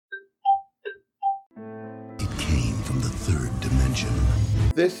third dimension.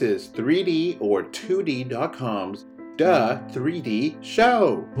 This is 3D or 2D.com's Duh 3D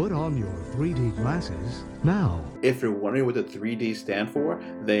Show. Put on your 3D glasses now. If you're wondering what the 3D stand for,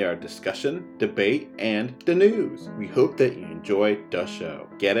 they are discussion, debate, and the news. We hope that you enjoy the show.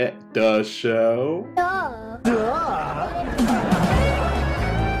 Get it? The show?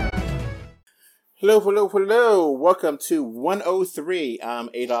 Hello. Welcome to 103. I'm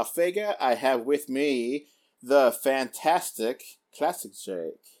Adolf Vega. I have with me the fantastic Classic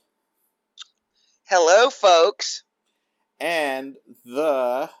Jake. Hello, folks. And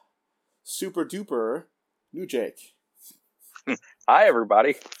the super duper New Jake. Hi,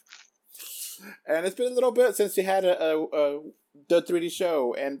 everybody. And it's been a little bit since we had the 3D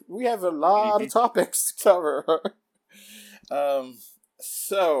show, and we have a lot of topics to cover.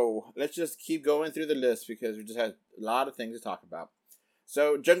 So let's just keep going through the list because we just had a lot of things to talk about.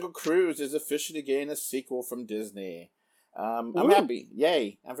 So Jungle Cruise is officially getting a sequel from Disney. I'm happy.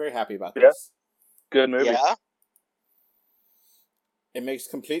 Yay. I'm very happy about this. Good movie. Yeah. It makes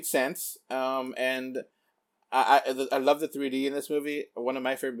complete sense. And I love the 3D in this movie. One of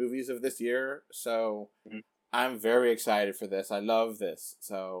my favorite movies of this year. So I'm very excited for this. I love this.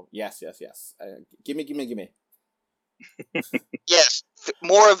 So yes. Gimme. Yes.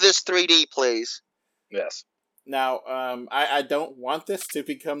 More of this 3D, please. Yes. Now, I don't want this to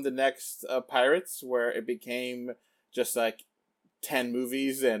become the next Pirates, where it became just like 10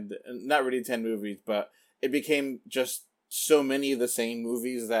 movies, and not really 10 movies, but it became just so many of the same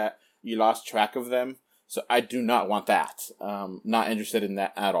movies that you lost track of them. So I do not want that. Not interested in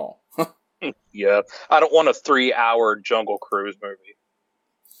that at all. Yeah. I don't want a 3-hour Jungle Cruise movie.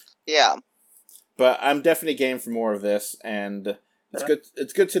 Yeah. But I'm definitely game for more of this, and it's good.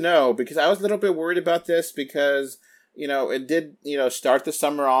 It's good to know, because I was a little bit worried about this because, it did, start the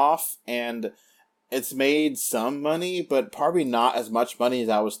summer off, and it's made some money, but probably not as much money as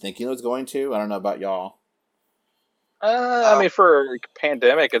I was thinking it was going to. I don't know about y'all. I mean, for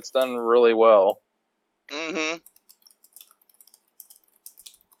pandemic, it's done really well. Mm-hmm.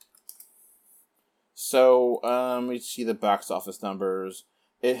 So, let me see the box office numbers.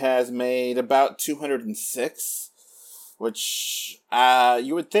 It has made about 206, which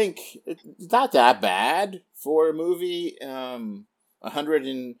you would think it's not that bad for a movie. 100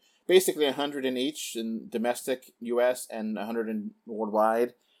 in each in domestic U.S. and 100 in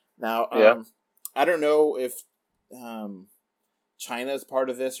worldwide. Now, I don't know if China is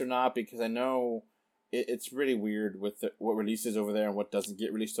part of this or not, because I know it's really weird with what releases over there and what doesn't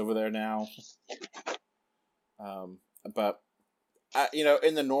get released over there now. But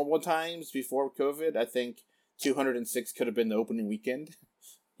in the normal times before COVID, I think 206 could have been the opening weekend.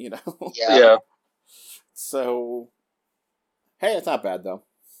 Yeah. So, hey, it's not bad though.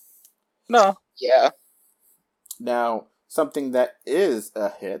 No. Yeah. Now, something that is a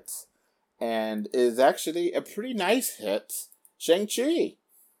hit, and is actually a pretty nice hit, Shang-Chi.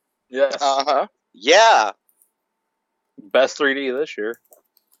 Yes. Uh-huh. Yeah. Best 3D this year.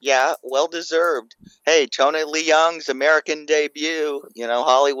 Yeah, well deserved. Hey, Tony Leung's American debut.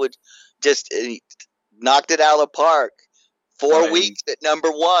 Hollywood just knocked it out of the park. 4 weeks at number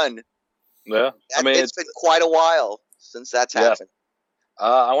one. Yeah. It's been quite a while since that's happened.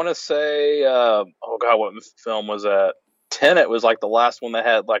 I want to say, what film was that? Tenet was like the last one that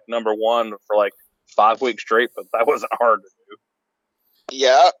had like number one for like 5 weeks straight, but that wasn't hard to do.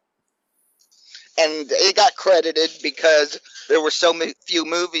 Yeah. And it got credited because there were so few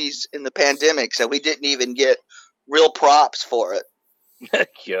movies in the pandemic, so we didn't even get real props for it.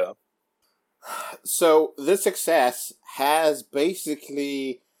 Yeah. So this success has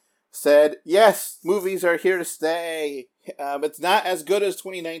basically said, yes, movies are here to stay. It's not as good as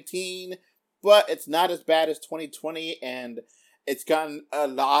 2019, but it's not as bad as 2020, and it's gotten a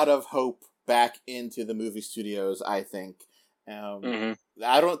lot of hope back into the movie studios, I think.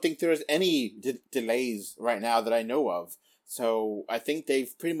 I don't think there's any delays right now that I know of. So I think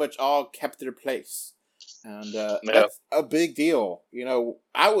they've pretty much all kept their place. And that's a big deal.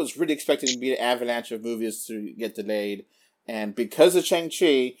 I was really expecting to be an avalanche of movies to get delayed. And because of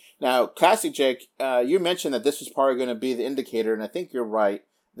Shang-Chi, now, Classic Jake, you mentioned that this was probably going to be the indicator, and I think you're right,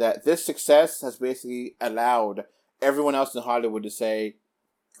 that this success has basically allowed everyone else in Hollywood to say,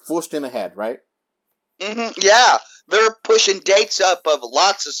 full steam ahead, right? Mm-hmm. Yeah, they're pushing dates up of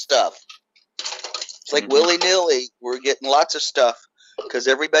lots of stuff. It's like willy-nilly, we're getting lots of stuff because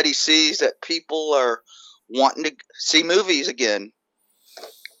everybody sees that people are wanting to see movies again.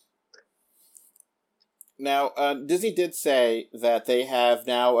 Now, Disney did say that they have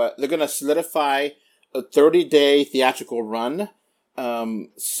now, they're going to solidify a 30-day theatrical run.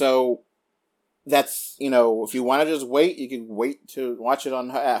 So that's, if you want to just wait, you can wait to watch it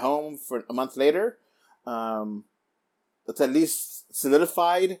at home for a month later. It's at least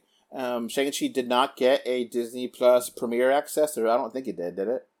solidified. Shang-Chi did not get a Disney Plus premiere access, or I don't think it did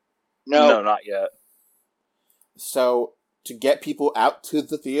it? No, not yet. So to get people out to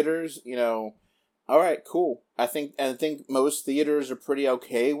the theaters, all right, cool. I think most theaters are pretty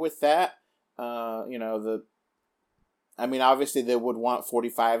okay with that. Obviously they would want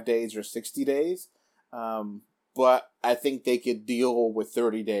 45 days or 60 days, but I think they could deal with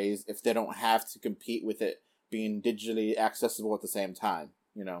 30 days if they don't have to compete with it being digitally accessible at the same time,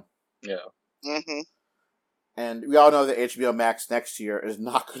 Yeah. Mm-hmm. And we all know that HBO Max next year is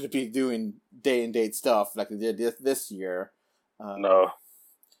not going to be doing day and date stuff like they did this year. No.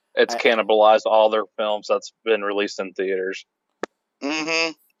 It's cannibalized all their films that's been released in theaters.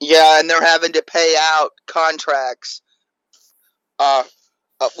 Mm-hmm. Yeah, and they're having to pay out contracts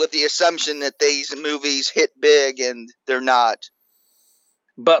with the assumption that these movies hit big, and they're not.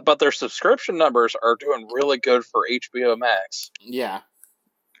 But their subscription numbers are doing really good for HBO Max. Yeah.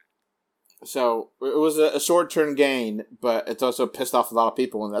 So it was a short-term gain, but it's also pissed off a lot of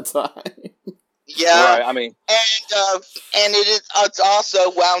people in that time. Yeah, right, I mean, and it's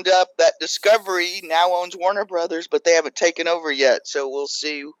also wound up that Discovery now owns Warner Brothers, but they haven't taken over yet. So we'll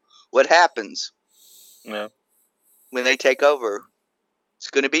see what happens. Yeah. When they take over, it's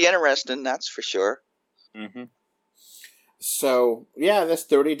going to be interesting. That's for sure. Mm-hmm. So yeah, this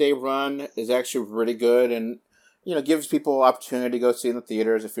 30-day run is actually really good, and gives people opportunity to go see it in the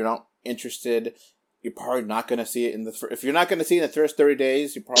theaters. If you're not interested, you're probably not going to see it if you're not going to see it in the first 30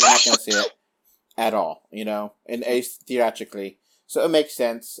 days, you're probably not going to see it at all, theatrically. So it makes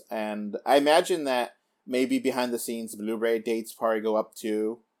sense, and I imagine that maybe behind the scenes, Blu-ray dates probably go up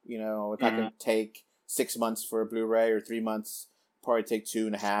too. It's not going to take 6 months for a Blu-ray or 3 months. Probably take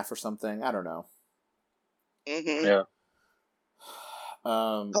 2.5 or something. I don't know. Mm-hmm. Yeah.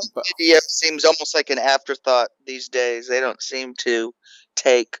 But PDF seems almost like an afterthought these days. They don't seem to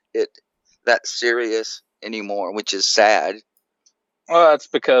take it that serious anymore, which is sad. Well, that's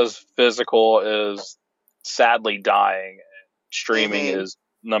because physical is sadly dying, and streaming is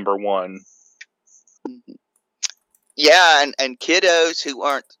number one. Mm-hmm. Yeah, and kiddos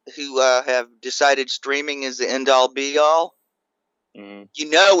who have decided streaming is the end all be all.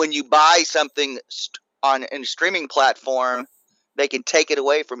 Mm-hmm. When you buy something on a streaming platform, they can take it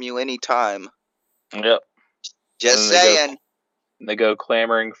away from you anytime. Yep. Just saying. They go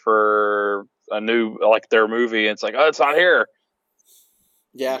clamoring for a new, their movie, and it's like, oh, it's not here.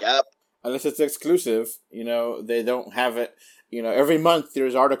 Yeah. Yep. Unless it's exclusive, they don't have it. Every month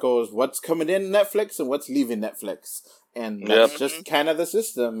there's articles, what's coming in Netflix and what's leaving Netflix. And that's just kind of the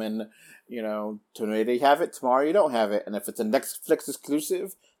system. And, today you have it, tomorrow you don't have it. And if it's a Netflix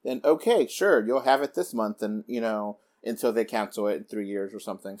exclusive, then okay, sure, you'll have it this month. And, until they cancel it in 3 years or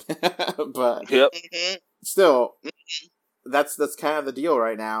something. But still, that's kind of the deal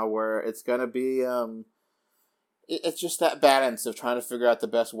right now, where it's going to be, it's just that balance of trying to figure out the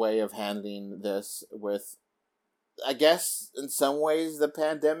best way of handling this with, I guess, in some ways, the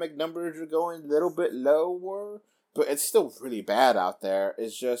pandemic numbers are going a little bit lower, but it's still really bad out there.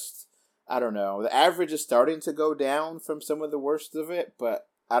 It's just, I don't know. The average is starting to go down from some of the worst of it, but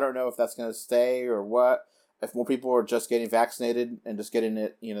I don't know if that's going to stay or what. If more people are just getting vaccinated and just getting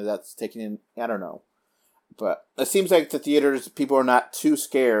it, that's taking in, I don't know. But it seems like the theaters, people are not too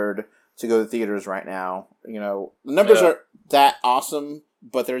scared to go to theaters right now. The numbers are that awesome,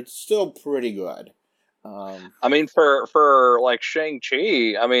 but they're still pretty good. For like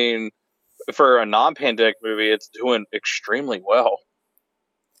Shang-Chi, for a non-pandemic movie, it's doing extremely well.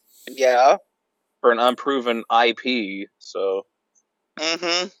 Yeah. For an unproven IP, so.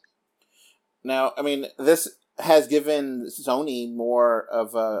 Mm-hmm. Now, this has given Sony more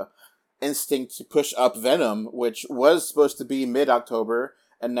of a instinct to push up Venom, which was supposed to be mid-October,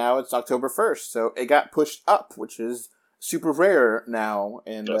 and now it's October 1st. So it got pushed up, which is super rare now.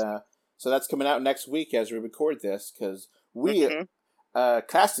 And so that's coming out next week as we record this, because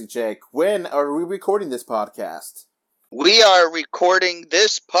Classic Jake, when are we recording this podcast? We are recording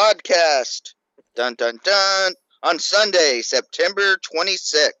this podcast, dun dun dun, on Sunday, September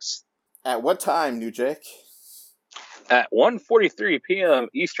 26th. At what time, New Jake? At 1:43 p.m.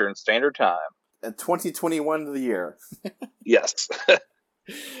 Eastern Standard Time. In 2021 of the year. Yes.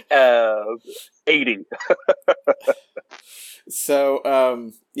 80.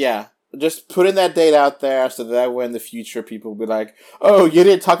 So, just putting that date out there so that way in the future people will be like, oh, you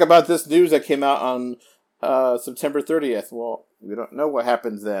didn't talk about this news that came out on September 30th. Well, we don't know what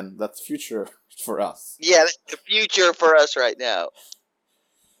happens then. That's future for us. Yeah, that's the future for us right now.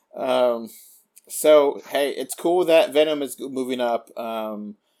 So, hey, it's cool that Venom is moving up.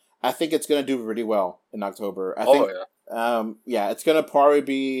 I think it's going to do really well in October. I think, yeah, it's going to probably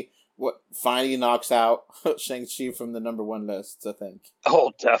be what finally knocks out Shang-Chi from the number one list, I think.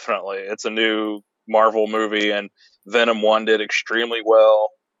 Oh, definitely. It's a new Marvel movie, and Venom 1 did extremely well.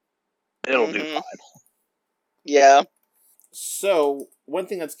 It'll do fine. Yeah. So, one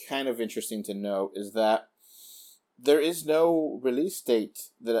thing that's kind of interesting to note is that there is no release date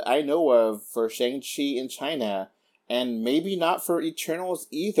that I know of for Shang-Chi in China, and maybe not for Eternals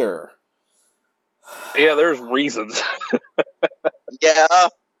either. Yeah, there's reasons. Yeah.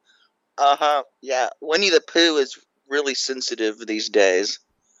 Yeah. Winnie the Pooh is really sensitive these days.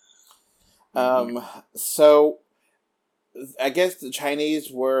 So I guess the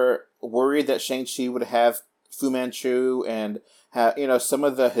Chinese were worried that Shang-Chi would have Fu Manchu and have, some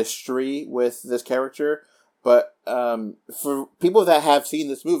of the history with this character. But for people that have seen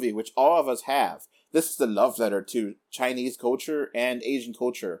this movie, which all of us have, this is a love letter to Chinese culture and Asian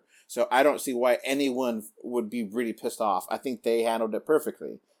culture. So I don't see why anyone would be really pissed off. I think they handled it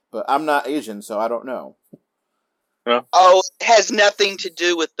perfectly. But I'm not Asian, so I don't know. Yeah. Oh, it has nothing to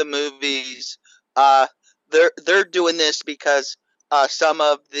do with the movies. They're doing this because some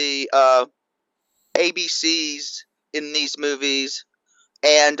of the ABCs in these movies,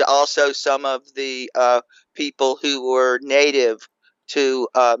 and also some of the people who were native to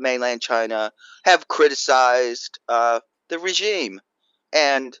mainland China, have criticized the regime,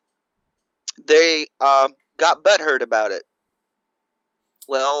 and they got butthurt about it.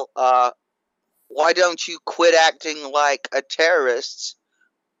 Well, why don't you quit acting like a terrorist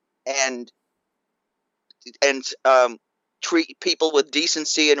and treat people with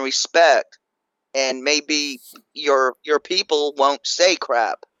decency and respect, and maybe your people won't say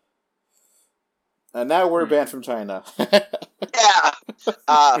crap. And now we're banned from China. Yeah,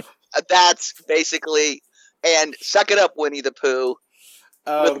 that's basically. And suck it up, Winnie the Pooh.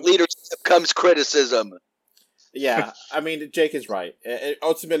 With leadership comes criticism. Yeah, I mean, Jake is right.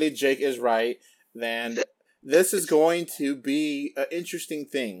 Ultimately, Jake is right. And this is going to be an interesting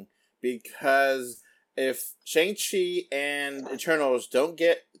thing, because if Shang-Chi and Eternals don't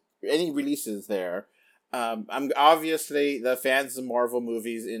get any releases there, I'm obviously the fans of Marvel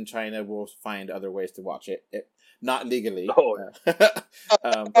movies in China will find other ways to watch it, not legally. Oh,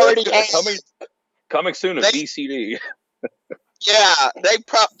 Already coming soon to VCD. Yeah, they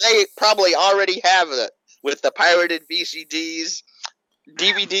probably already have it with the pirated VCDs,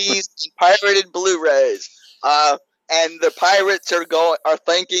 DVDs, and pirated Blu-rays. And the pirates are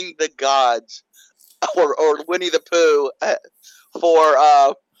thanking the gods or Winnie the Pooh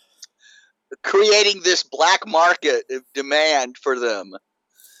for creating this black market of demand for them.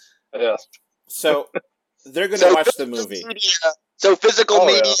 Yes. So they're going to watch the movie. So physical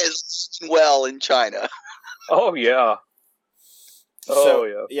media is well in China. Oh yeah.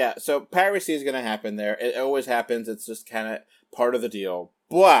 So piracy is going to happen there. It always happens. It's just kind of part of the deal.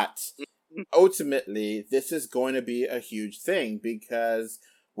 But ultimately, this is going to be a huge thing, because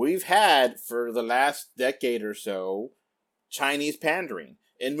we've had for the last decade or so Chinese pandering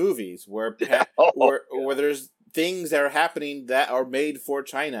in movies where there's things that are happening that are made for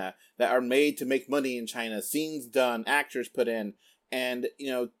China, that are made to make money in China, scenes done, actors put in, and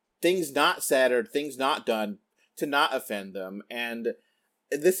things not said or things not done to not offend them. And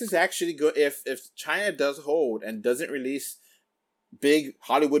this is actually good if China does hold and doesn't release big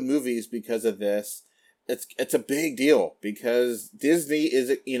Hollywood movies because of this. It's a big deal, because Disney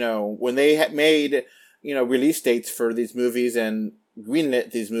is, when they made release dates for these movies and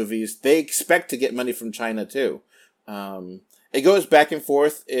greenlit these movies, they expect to get money from China too. It goes back and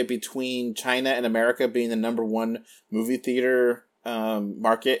forth between China and America being the number one movie theater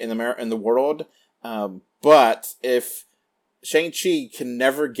market in the world. But if Shang-Chi can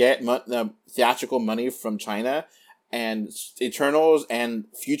never get theatrical money from China, and Eternals and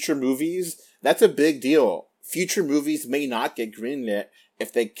future movies, that's a big deal. Future movies may not get greenlit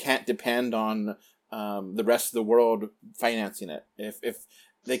if they can't depend on the rest of the world financing it. If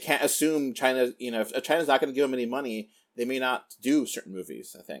they can't assume China, if China's not going to give them any money, they may not do certain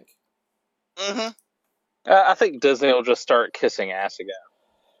movies, I think. Mm-hmm. I think Disney will just start kissing ass again.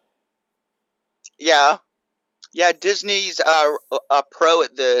 Yeah. Yeah, Disney's a pro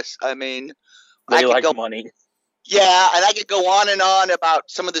at this. I mean, they like money. Yeah, and I could go on and on about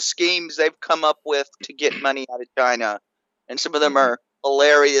some of the schemes they've come up with to get money out of China. And some of them are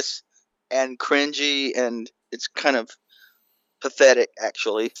hilarious and cringy, and it's kind of pathetic,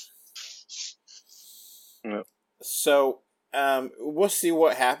 actually. Yeah. So, we'll see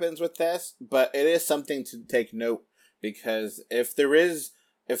what happens with this, but it is something to take note, because if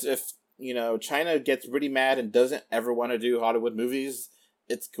China gets really mad and doesn't ever want to do Hollywood movies,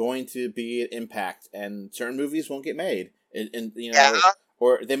 it's going to be an impact, and certain movies won't get made, and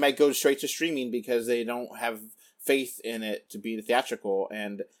or they might go straight to streaming because they don't have faith in it to be theatrical,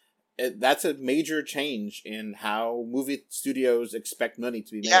 and that's a major change in how movie studios expect money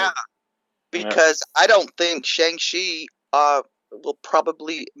to be made. Yeah, because I don't think Shang-Chi will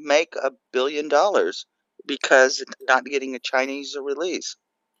probably make $1 billion because it's not getting a Chinese release.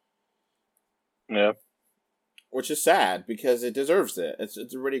 Yeah. Which is sad because it deserves it. It's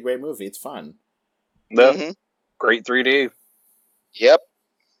a really great movie. It's fun. Yeah. Great 3D. Yep.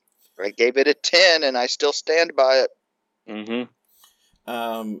 I gave it a 10 and I still stand by it.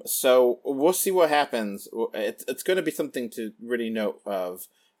 So we'll see what happens. It's going to be something to really note of.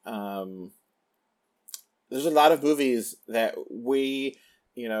 There's a lot of movies that we,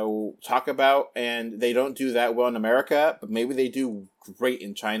 talk about and they don't do that well in America, but maybe they do great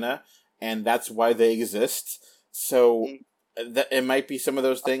in China, and that's why they exist. So it might be some of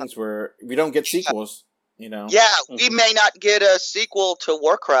those things where we don't get sequels, Yeah, we may not get a sequel to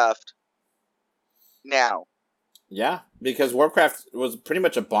Warcraft now. Yeah, because Warcraft was pretty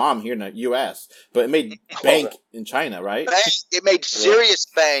much a bomb here in the U.S., but it made bank in China, right? It made serious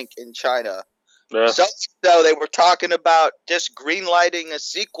bank in China. Yeah. So they were talking about just greenlighting a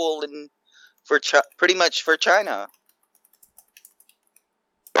sequel pretty much for China.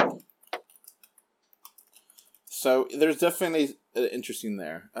 So there's definitely interesting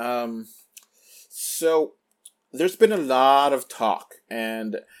there. So there's been a lot of talk,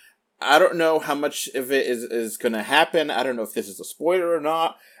 and I don't know how much of it is going to happen. I don't know if this is a spoiler or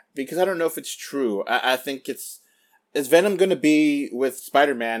not, because I don't know if it's true. I think is Venom going to be with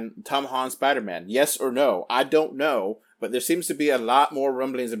Spider-Man, Tom Holland Spider-Man? Yes or no? I don't know, but there seems to be a lot more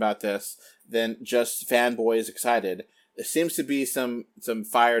rumblings about this than just fanboys excited. There seems to be some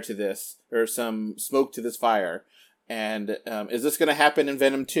fire to this, or some smoke to this fire. And is this going to happen in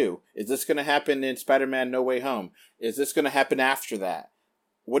Venom 2? Is this going to happen in Spider-Man No Way Home? Is this going to happen after that?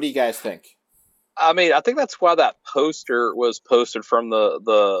 What do you guys think? I mean, I think that's why that poster was posted from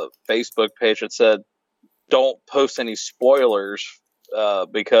the Facebook page that said, don't post any spoilers,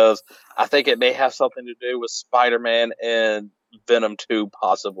 because I think it may have something to do with Spider-Man and Venom 2,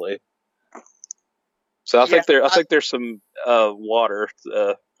 possibly. So I think there's some water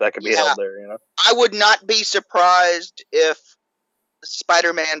that could be held there, I would not be surprised if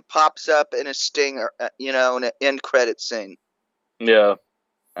Spider-Man pops up in a stinger, in an end credit scene. Yeah,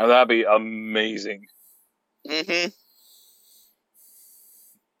 and that'd be amazing. That'd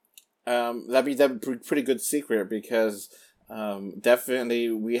be pretty good secret, because definitely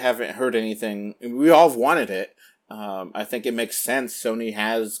we haven't heard anything. We all have wanted it. I think it makes sense. Sony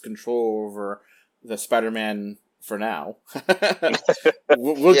has control over the Spider-Man for now.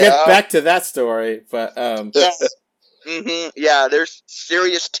 We'll get back to that story, but yeah, there's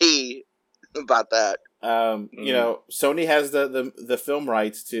serious tea about that. Sony has the film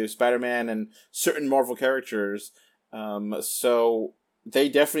rights to Spider-Man and certain Marvel characters, so they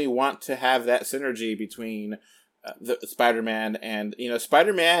definitely want to have that synergy between the Spider-Man and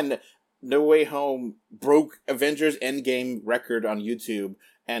Spider-Man No Way Home broke Avengers Endgame record on YouTube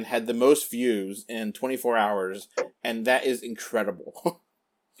and had the most views in 24 hours, and that is incredible.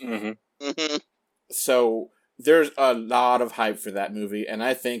 So there's a lot of hype for that movie, and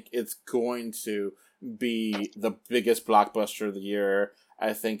I think it's going to be the biggest blockbuster of the year.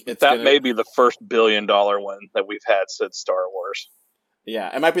 I think may be the first $1 billion one that we've had since Star Wars.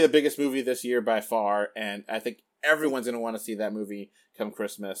 Yeah, it might be the biggest movie this year by far, and I think everyone's going to want to see that movie come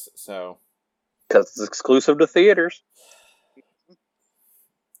Christmas. So, because it's exclusive to theaters.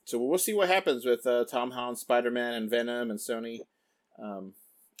 So we'll see what happens with Tom Holland, Spider-Man, and Venom, and Sony.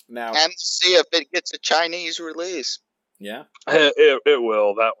 Now, and see if it gets a Chinese release. Yeah, it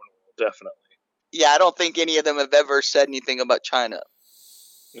will. That one will definitely. Yeah, I don't think any of them have ever said anything about China.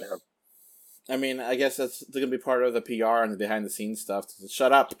 Yeah. I mean, I guess that's going to be part of the PR and the behind-the-scenes stuff.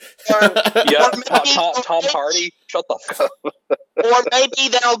 Shut up. Tom Hardy, shut the fuck up. Or maybe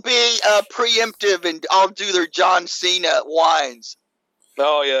they'll be preemptive and I'll do their John Cena whines.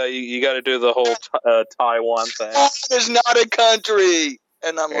 Oh, yeah, you got to do the whole Taiwan thing. It's not a country.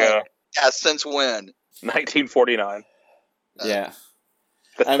 And I'm like, yeah, since when? 1949. Yeah.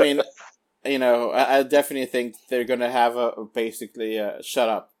 I mean, I definitely think they're going to have basically a shut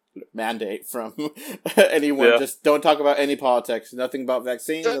up mandate from anyone. Yeah. Just don't talk about any politics. Nothing about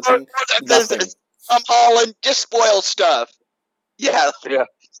vaccines. Nothing. I'm Holland. Just spoil stuff. Yeah.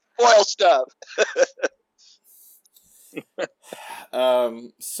 Spoil stuff.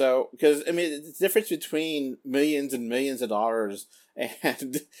 So, because, I mean, it's the difference between millions and millions of dollars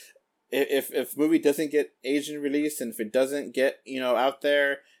and if movie doesn't get Asian release, and if it doesn't get out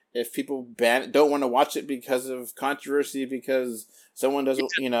there, if people don't want to watch it because of controversy, because someone doesn't,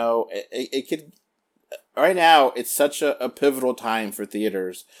 it could. Right now, it's such a pivotal time for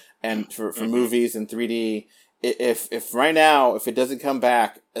theaters and for movies and 3D. If right now, if it doesn't come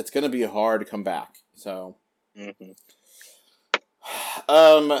back, it's going to be hard to come back. So,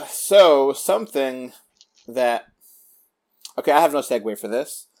 so something that. Okay, I have no segue for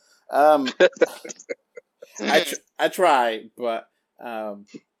this. I try, but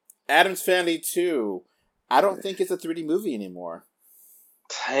Addams Family 2, I don't think it's a 3D movie anymore.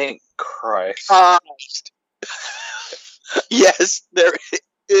 Thank Christ. Yes, there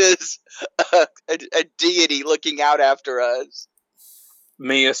is a deity looking out after us.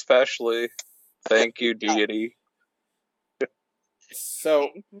 Me especially. Thank you, deity. So,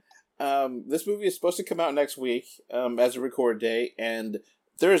 this movie is supposed to come out next week as a record date, and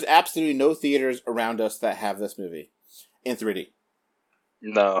there is absolutely no theaters around us that have this movie in 3D.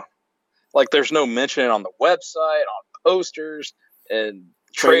 No. Like, there's no mention on the website, on posters, and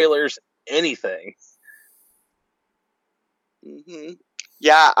trailers, anything. Mm-hmm.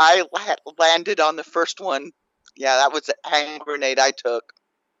 Yeah, I landed on the first one. Yeah, that was the hand grenade I took.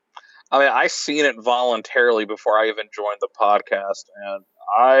 I mean, I seen it voluntarily before I even joined the podcast, and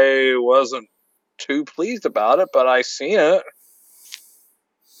I wasn't too pleased about it, but I seen it.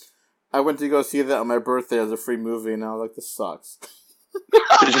 I went to go see that on my birthday as a free movie, and I was like, this sucks.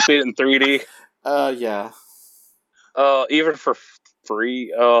 Did you see it in 3D? Yeah. Even for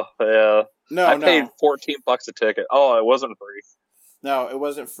free? Oh, yeah. No, I paid $14 a ticket. Oh, it wasn't free. No, it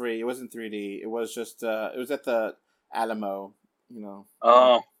wasn't free. It wasn't 3D. It was just, it was at the Alamo,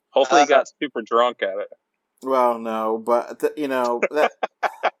 Oh, hopefully you got super drunk at it. Well, no, but,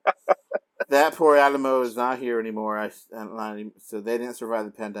 that poor Alamo is not here anymore. So they didn't survive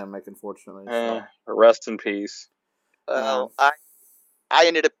the pandemic, unfortunately. So. Rest in peace. I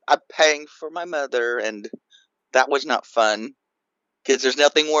ended up paying for my mother, and that was not fun. Because there's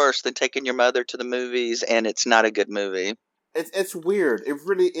nothing worse than taking your mother to the movies, and it's not a good movie. It's weird. It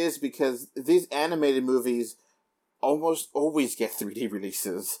really is, because these animated movies almost always get 3D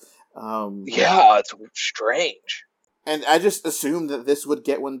releases. Yeah, it's strange. And I just assumed that this would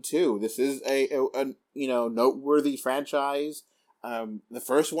get one too. This is a noteworthy franchise. The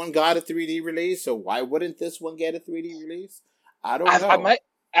first one got a 3D release, so why wouldn't this one get a 3D release? I don't know.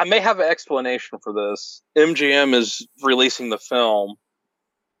 I may have an explanation for this. MGM is releasing the film,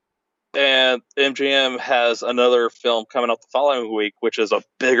 and MGM has another film coming out the following week, which is a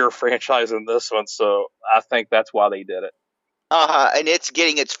bigger franchise than this one, so I think that's why they did it. And it's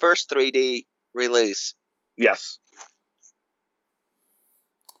getting its first 3D release. Yes.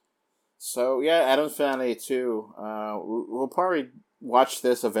 So, yeah, Addams Family 2. We'll probably watch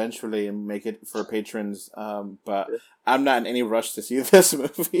this eventually and make it for patrons, but I'm not in any rush to see this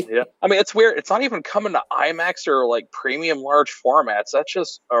movie. Yeah, I mean, it's weird. It's not even coming to IMAX or like premium large formats. That's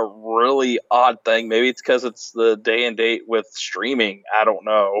just a really odd thing. Maybe it's because it's the day and date with streaming. I don't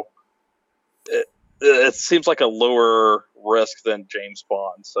know. It seems like a lower risk than James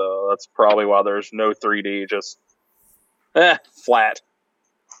Bond, so that's probably why there's no 3D. Just flat.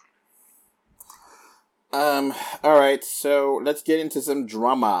 Alright, so let's get into some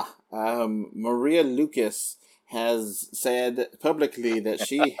drama. Maria Lucas has said publicly that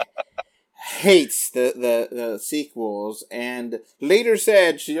she hates the sequels, and later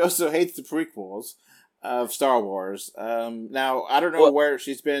said she also hates the prequels of Star Wars. Now, I don't know where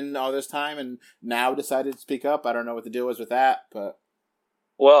she's been all this time and now decided to speak up. I don't know what the deal is with that, but...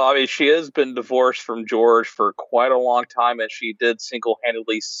 Well, I mean, she has been divorced from George for quite a long time, and she did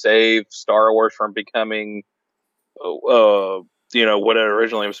single-handedly save Star Wars from becoming, what it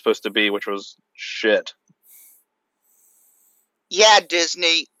originally was supposed to be, which was shit. Yeah,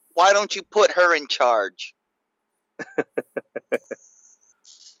 Disney, why don't you put her in charge?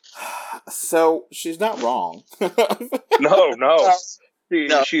 So, she's not wrong. No.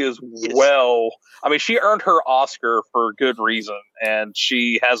 She is well... I mean, she earned her Oscar for good reason, and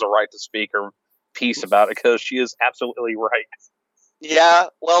she has a right to speak her piece about it, because she is absolutely right. Yeah,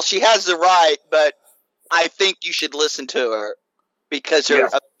 well, she has the right, but I think you should listen to her, because her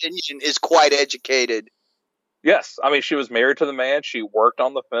opinion is quite educated. Yes, I mean, she was married to the man. She worked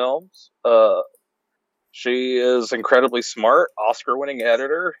on the films. She is incredibly smart, Oscar-winning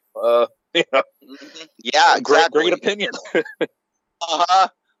editor. Yeah, exactly. Great opinion.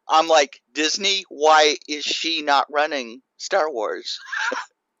 I'm like, Disney, why is she not running Star Wars?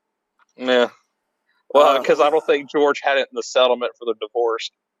 Yeah. Well, because I don't think George had it in the settlement for the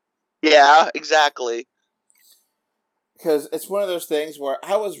divorce. Yeah, exactly. because it's one of those things where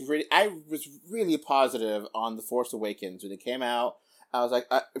I was really positive on The Force Awakens when it came out. I was like,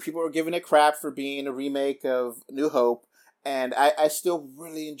 people were giving it crap for being a remake of New Hope, and I still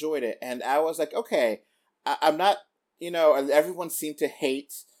really enjoyed it. And I was like, okay, I'm not, everyone seemed to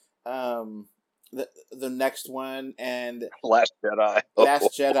hate the next one and Last Jedi.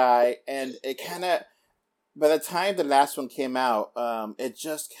 Last Jedi, and it kind of, by the time the last one came out, it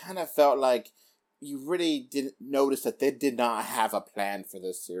just kind of felt like you really didn't notice that they did not have a plan for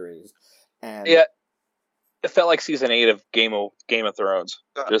this series. And Yeah, it felt like season 8 of Game of Thrones.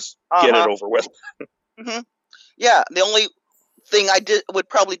 Just get it over with. Mm-hmm. Yeah, the only thing I would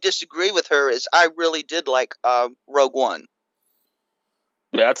probably disagree with her is I really did like Rogue One.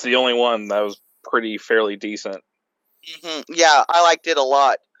 That's the only one that was fairly decent. Mm-hmm. Yeah, I liked it a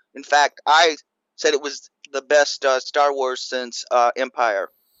lot. In fact, I said it was the best Star Wars since Empire.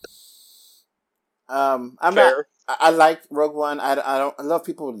 I'm Fair. not. I like Rogue One. I don't. I love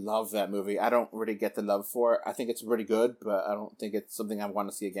people who love that movie. I don't really get the love for it. I think it's really good, but I don't think it's something I want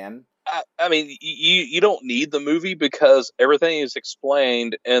to see again. I mean, you don't need the movie because everything is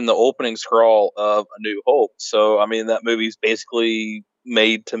explained in the opening scroll of A New Hope. So, I mean, that movie's basically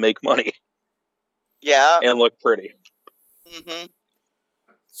made to make money. Yeah. And look pretty. Mm-hmm.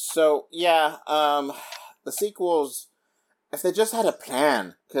 So, yeah, the sequels, if they just had a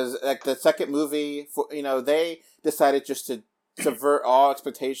plan, because like the second movie, they decided just to subvert all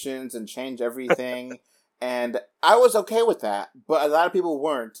expectations and change everything, and I was okay with that, but a lot of people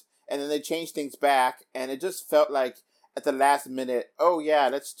weren't, and then they changed things back, and it just felt like at the last minute, oh yeah,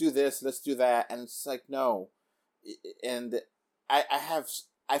 let's do this, let's do that, and it's like, no, and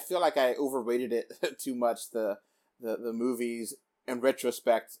I feel like I overrated it too much, the movies in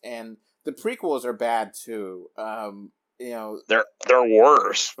retrospect, and the prequels are bad too. They're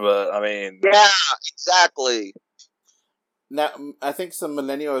worse, but I mean, yeah, exactly. Now I think some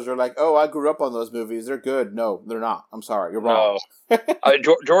millennials are like, "Oh, I grew up on those movies. They're good." No, they're not. I'm sorry, you're wrong. No.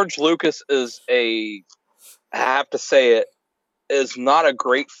 George Lucas I have to say it, is not a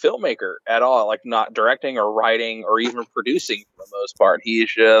great filmmaker at all. Like, not directing or writing or even producing for the most part. He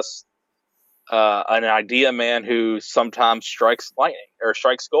is just an idea man who sometimes strikes lightning or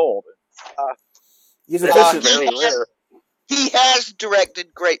strikes gold. He's efficient. Very rare. He has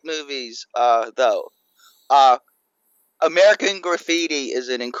directed great movies, though. American Graffiti is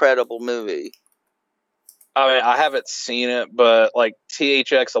an incredible movie. I mean, I haven't seen it, but like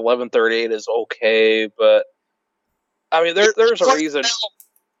THX 1138 is okay, but I mean, there's a reason.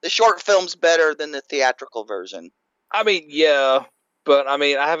 The short film's better than the theatrical version. I mean, yeah, but I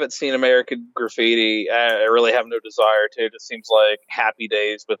mean, I haven't seen American Graffiti. I really have no desire to. It just seems like Happy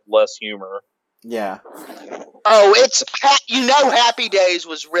Days with less humor. Yeah. Oh, it's Happy Days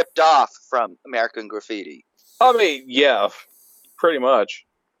was ripped off from American Graffiti. I mean, yeah, pretty much.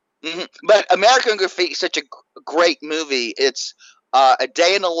 Mm-hmm. But American Graffiti is such a great movie. It's a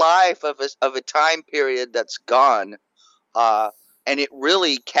day in the life of a time period that's gone, and it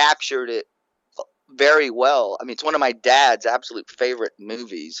really captured it very well. I mean, it's one of my dad's absolute favorite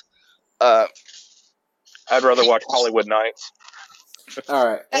movies. I'd rather watch Hollywood Nights. All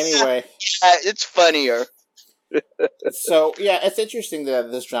right. Anyway, it's funnier. So yeah, it's interesting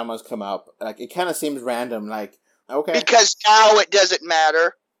that this drama's come out. Like, it kind of seems random. Like, okay, because now it doesn't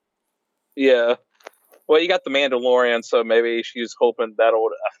matter. Yeah. Well, you got the Mandalorian, so maybe she's hoping that'll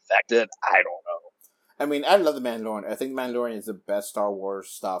affect it. I don't know. I mean, I love the Mandalorian. I think Mandalorian is the best Star Wars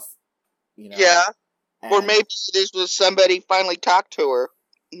stuff. Yeah. Or maybe this was somebody finally talked to her.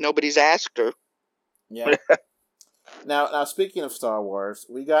 Nobody's asked her. Yeah. Now, speaking of Star Wars,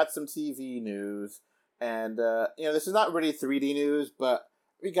 we got some TV news. And, this is not really 3D news, but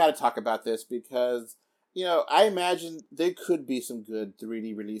we got to talk about this because, I imagine there could be some good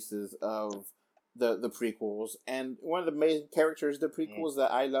 3D releases of the prequels. And one of the main characters of the prequels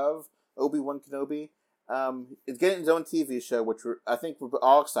that I love, Obi-Wan Kenobi, is getting his own TV show, which I think we're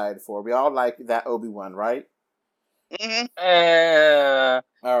all excited for. We all like that Obi-Wan, right? Mm-hmm.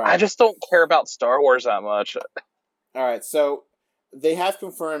 All right. I just don't care about Star Wars that much. All right, so they have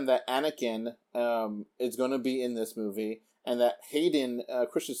confirmed that Anakin is going to be in this movie, and that Hayden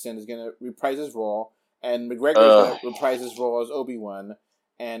Christensen is going to reprise his role, and McGregor is going to reprise his role as Obi-Wan,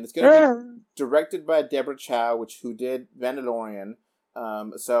 and it's going to be directed by Deborah Chow, who did Mandalorian.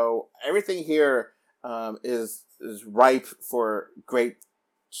 So everything here is ripe for great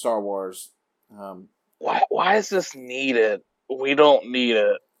Star Wars. Why is this needed? We don't need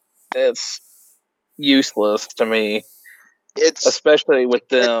it. It's useless to me. Especially with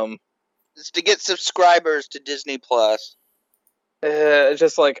them. It's to get subscribers to Disney Plus. It's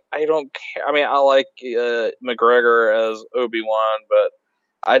just like I don't care. I mean, I like McGregor as Obi-Wan, but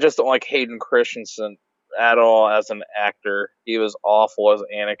I just don't like Hayden Christensen at all as an actor. He was awful as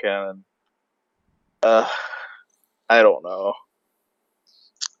Anakin. I don't know.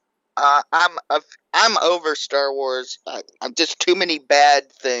 I'm over Star Wars. I'm just too many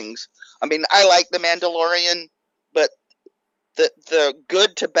bad things. I mean, I like The Mandalorian, but the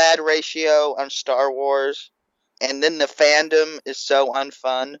good to bad ratio on Star Wars, and then the fandom is so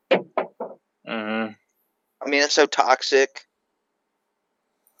unfun. Mm-hmm. I mean, it's so toxic.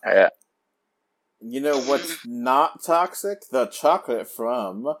 Yeah. You know what's not toxic? The chocolate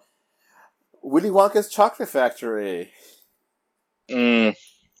from Willy Wonka's Chocolate Factory. Mm.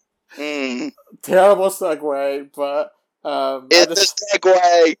 Terrible segue, but it's a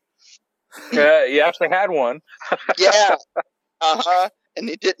segue. Yeah, you actually had one. Yeah. And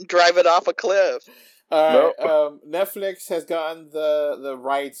he didn't drive it off a cliff. All right. Netflix has gotten the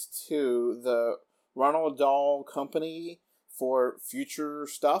rights to the Ronald Dahl Company for future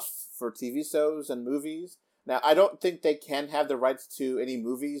stuff for TV shows and movies. Now, I don't think they can have the rights to any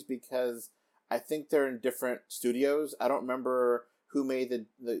movies because I think they're in different studios. I don't remember who made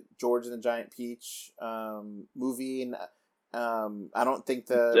the George and the Giant Peach movie, and I don't think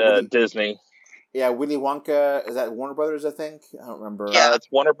Disney. Yeah, Willy Wonka, is that Warner Brothers, I think? I don't remember. Yeah, it's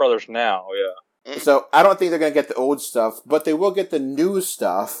Warner Brothers now, yeah. So I don't think they're going to get the old stuff, but they will get the new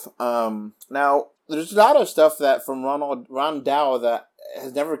stuff. Now, there's a lot of stuff that from Ron Dow that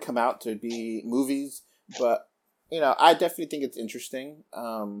has never come out to be movies, but, I definitely think it's interesting.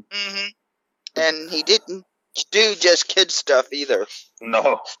 And he didn't do just kid stuff either.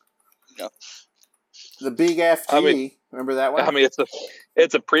 No. The Big FG, remember that one? I mean,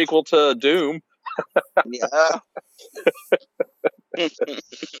 it's a prequel to Doom. Yeah.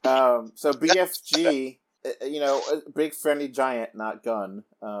 So BFG, big friendly giant, not gun.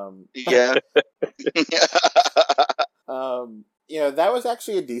 Yeah. That was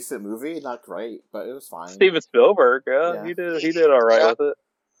actually a decent movie. Not great, but it was fine. Steven Spielberg, yeah. He did all right with it.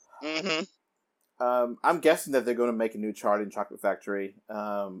 Mm-hmm. I'm guessing that they're going to make a new Charlie and Chocolate Factory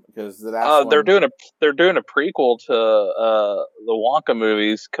because the last they're doing a prequel to the Wonka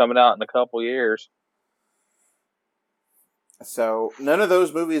movies coming out in a couple years. So none of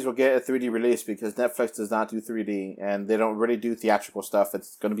those movies will get a 3D release because Netflix does not do 3D and they don't really do theatrical stuff.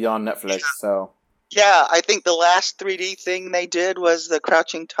 It's going to be on Netflix. So yeah, I think the last 3D thing they did was the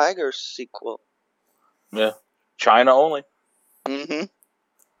Crouching Tiger sequel. Yeah, China only. Mm-hmm.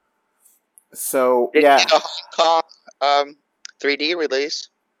 So yeah, Hong Kong 3D release.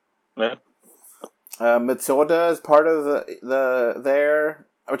 Yeah. Matilda is part of the there,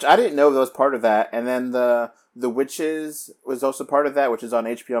 which I didn't know that was part of that, and then the Witches was also part of that, which is on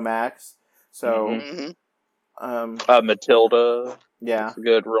HBO Max. So, Matilda. Yeah, it's a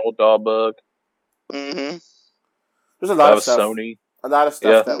good Roald Dahl book. Mm-hmm. There's a lot of stuff. Sony. A lot of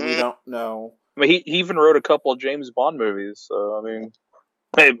stuff that we don't know. I mean, he even wrote a couple of James Bond movies. So I mean,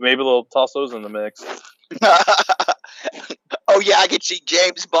 maybe they'll toss those in the mix. Oh yeah, I could see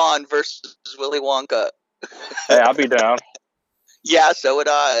James Bond versus Willy Wonka. Hey, I'll be down. Yeah, so would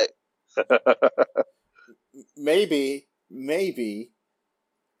I. Maybe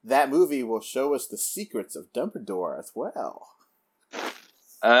that movie will show us the secrets of Dumbledore as well.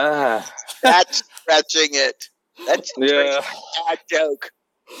 That's stretching it. That's a dad joke.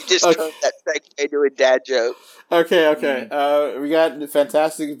 You just turned that segue into a dad joke. Okay. We got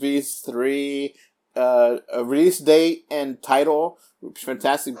Fantastic Beasts 3, a release date and title.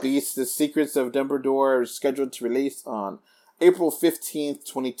 Fantastic Beasts: The Secrets of Dumbledore is scheduled to release on April 15th,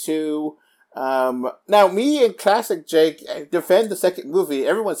 2022. Now, me and Classic Jake defend the second movie.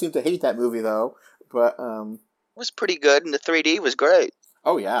 Everyone seemed to hate that movie, though. But it was pretty good, and the 3D was great.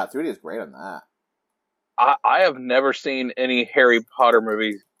 Oh, yeah. 3D is great on that. I have never seen any Harry Potter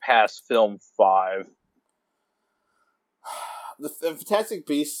movies past film 5. The Fantastic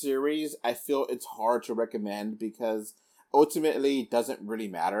Beasts series, I feel it's hard to recommend because ultimately it doesn't really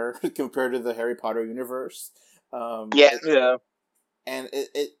matter compared to the Harry Potter universe. Yeah. And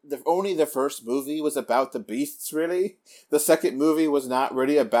only the first movie was about the beasts, really. The second movie was not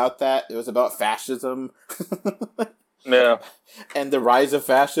really about that. It was about fascism. Yeah. And the rise of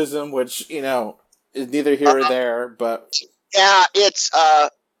fascism, which, is neither here or there, but... Yeah, it's,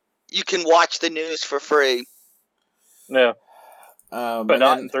 you can watch the news for free. Yeah. But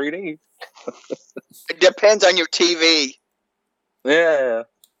not in 3D. It depends on your TV. Yeah.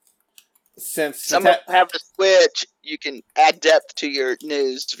 Since some of them have the Switch, you can add depth to your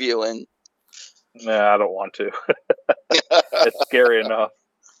news viewing. Nah, I don't want to. It's scary enough.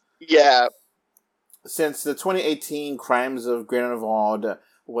 Yeah. since the 2018 Crimes of Grindelwald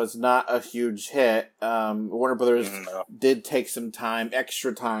was not a huge hit, Warner Brothers did take some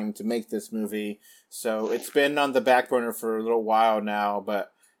extra time to make this movie. So it's been on the back burner for a little while now.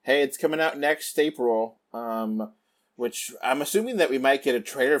 But hey, it's coming out next April, which I'm assuming that we might get a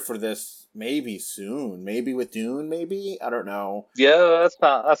trailer for this maybe soon. Maybe with Dune, maybe? I don't know. Yeah,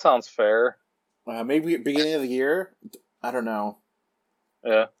 that sounds fair. Maybe at the beginning of the year? I don't know.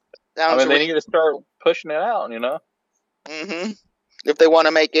 Yeah. They need to start pushing it out, you know? Mm-hmm. If they want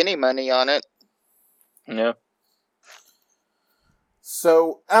to make any money on it. Yeah.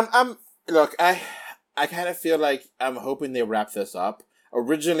 So, look, I kind of feel like I'm hoping they wrap this up.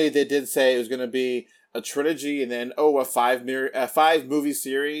 Originally, they did say it was going to be a trilogy and then, a five movie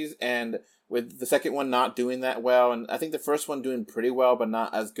series, and with the second one not doing that well, and I think the first one doing pretty well, but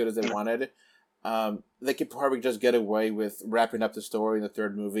not as good as they wanted. They could probably just get away with wrapping up the story in the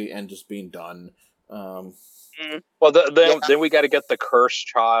third movie and just being done. Well, then we got to get the Cursed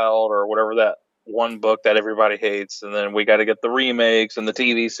Child or whatever that one book that everybody hates, and then we got to get the remakes and the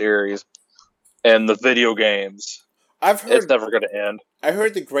TV series and the video games. It's never going to end. I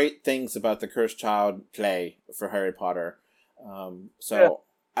heard the great things about the Cursed Child play for Harry Potter, so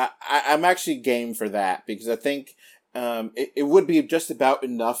yeah. I'm actually game for that because I think it would be just about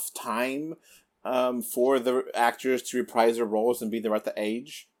enough time for the actors to reprise their roles and be the right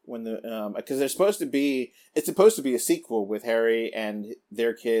age when because it's supposed to be a sequel with Harry and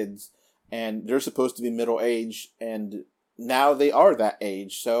their kids, and they're supposed to be middle age, and now they are that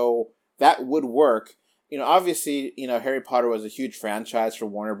age, so that would work. Obviously, Harry Potter was a huge franchise for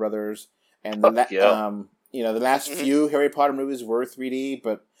Warner Brothers, and the last few Harry Potter movies were 3D,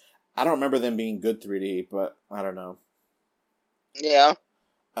 but I don't remember them being good 3D. But I don't know. Yeah.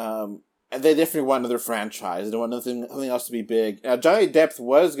 And they definitely want another franchise. They want something else to be big. Now, Johnny Depp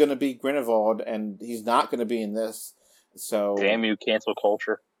was going to be Grindelwald, and he's not going to be in this. So damn you, cancel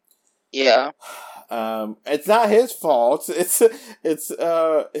culture. Yeah. It's not his fault. It's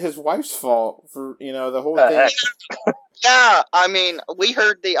his wife's fault for the whole thing. Yeah, we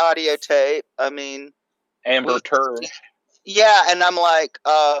heard the audio tape. Amber Turd. Yeah, and I'm like,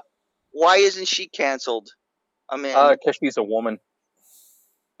 why isn't she canceled? Because she's a woman.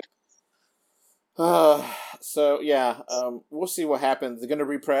 So yeah, we'll see what happens. They're gonna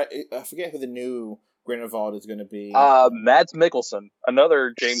I forget who the new Grindelwald is gonna be. Mads Mikkelsen,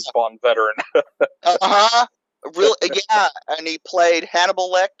 another James Bond veteran. Really? Yeah, and he played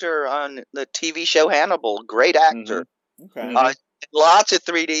Hannibal Lecter on the TV show Hannibal. Great actor. Mm-hmm. Okay. Lots of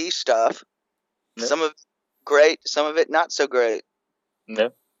 3D stuff. Yep. Some of it great, some of it not so great. Yeah.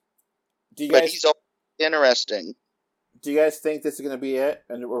 But he's interesting. Do you guys think this is going to be it,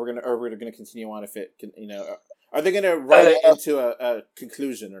 and we're going to continue on if it can? Are they going to write it into a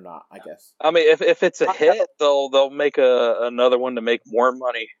conclusion or not? I guess. If it's a hit, they'll make another one to make more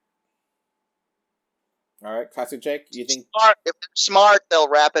money. All right, Classic Jake, you think? If they're smart, they'll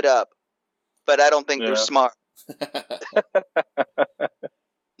wrap it up. But I don't think they're smart.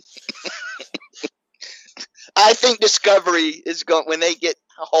 I think Discovery is going, when they get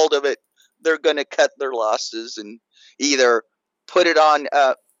a hold of it, they're going to cut their losses and either put it on,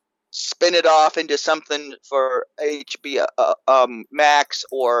 spin it off into something for HBO Max,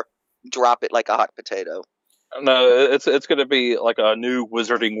 or drop it like a hot potato. No, it's going to be like a new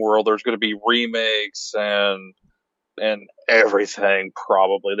Wizarding World. There's going to be remakes and everything.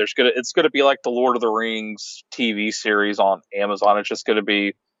 Probably it's going to be like the Lord of the Rings TV series on Amazon. It's just going to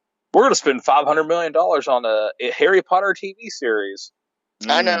be, we're going to spend $500 million on a Harry Potter TV series.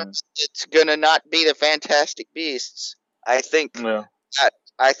 I know it's going to not be the Fantastic Beasts. I think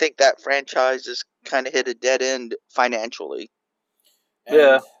that franchise has kind of hit a dead end financially.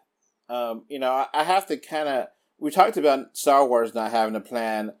 And, I have to kind of. We talked about Star Wars not having a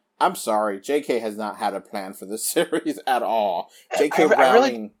plan. I'm sorry, J.K. has not had a plan for this series at all. J.K.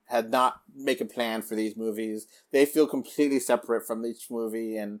 Rowling had not make a plan for these movies. They feel completely separate from each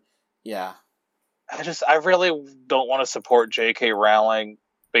movie, and yeah. I really don't want to support J.K. Rowling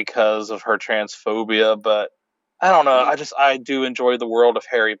because of her transphobia, but I don't know. I do enjoy the world of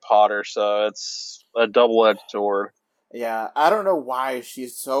Harry Potter, so it's a double-edged sword. Yeah, I don't know why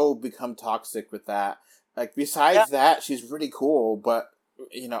she's so become toxic with that. Like, besides that, she's really cool, but,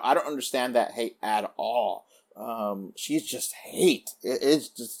 I don't understand that hate at all. She's just hate. It's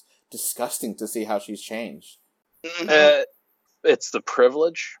just disgusting to see how she's changed. It's the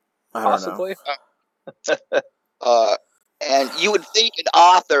privilege, possibly. And you would think an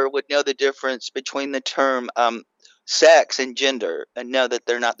author would know the difference between the term sex and gender and know that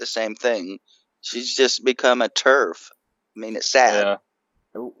they're not the same thing. She's just become a TERF. It's sad.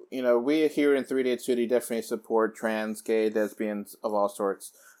 we here in 3D at 2D definitely support trans, gay, lesbians of all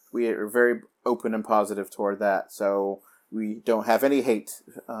sorts. We are very open and positive toward that, so we don't have any hate.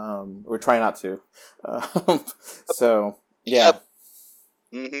 We're trying not to. So, yeah.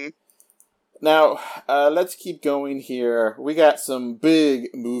 Mm-hmm. Now, let's keep going here. We got some big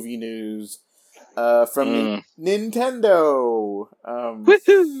movie news from Nintendo.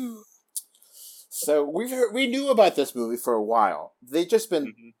 Woohoo! So we knew about this movie for a while. They've just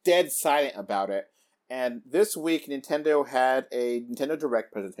been dead silent about it. And this week, Nintendo had a Nintendo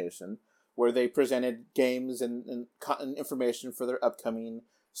Direct presentation where they presented games and information for their upcoming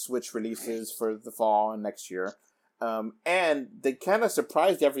Switch releases for the fall and next year. And they kind of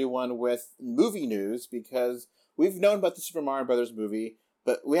surprised everyone with movie news because we've known about the Super Mario Brothers movie,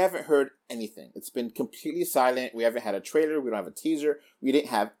 but we haven't heard anything. It's been completely silent. We haven't had a trailer. We don't have a teaser. We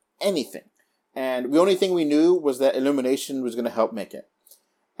didn't have anything. And the only thing we knew was that Illumination was going to help make it.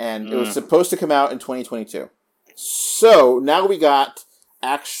 And it was supposed to come out in 2022. So now we got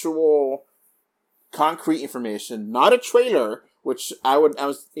actual concrete information, not a trailer, which I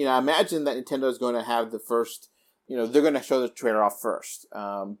imagine that Nintendo is going to have the first, they're going to show the trailer off first.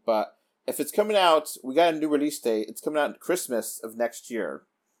 But if it's coming out, we got a new release date. It's coming out Christmas of next year.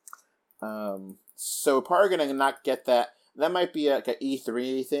 So we're probably going to not get that. That might be like an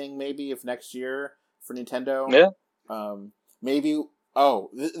E3 thing, maybe, of next year for Nintendo. Yeah. Maybe. Oh,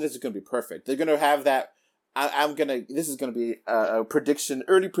 this is going to be perfect. They're going to have that. This is going to be a prediction,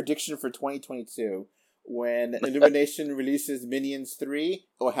 early prediction for 2022 when Illumination releases Minions 3.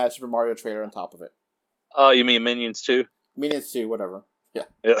 It'll have Super Mario trailer on top of it. Oh, you mean Minions 2? Minions 2, whatever. Yeah.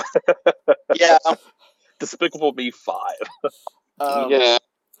 Yeah. Despicable Me 5. Yeah.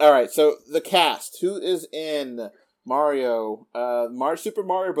 All right. So the cast. Who is in Mario? Super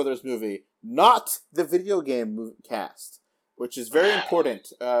Mario Brothers movie, not the video game cast, which is very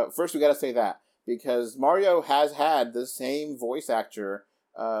important. First, we got to say that because Mario has had the same voice actor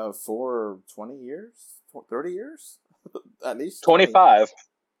for 20 years, 30 years, at least 25.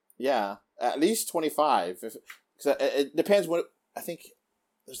 Yeah, at least 25. It depends what. I think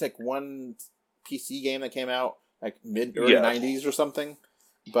there's like one PC game that came out like early 90s or something.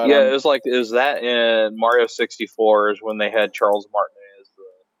 But yeah, it was that in Mario 64 is when they had Charles Martinet as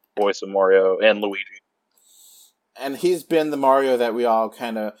the voice of Mario and Luigi. And he's been the Mario that we all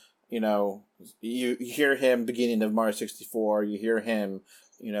kind of, you hear him beginning of Mario 64, you hear him,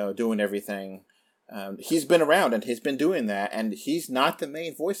 doing everything. He's been around and he's been doing that, and he's not the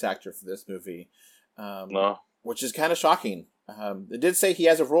main voice actor for this movie. No. Which is kind of shocking. They did say he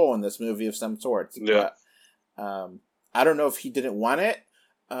has a role in this movie of some sort. Yeah. But I don't know if he didn't want it.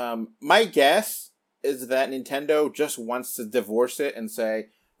 My guess is that Nintendo just wants to divorce it and say,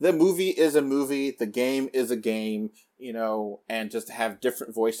 the movie is a movie, the game is a game, and just have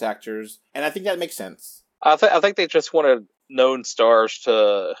different voice actors. And I think that makes sense. I think they just wanted known stars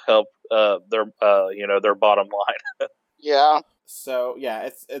to help their bottom line. Yeah. So, yeah,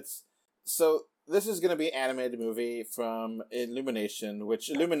 so this is going to be an animated movie from Illumination, which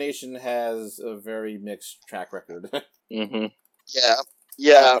Illumination has a very mixed track record. Mm-hmm. Yeah.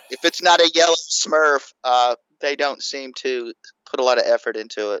 Yeah. If it's not a yellow Smurf, they don't seem to put a lot of effort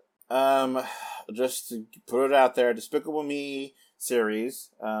into it. Just to put it out there, Despicable Me series,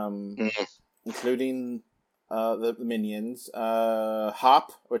 including the Minions,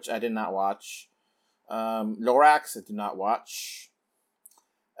 Hop, which I did not watch, Lorax, I did not watch.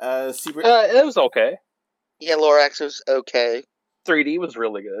 It was okay. Yeah, Lorax was okay. 3D was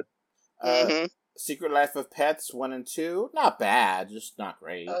really good. Secret Life of Pets 1 and 2, not bad, just not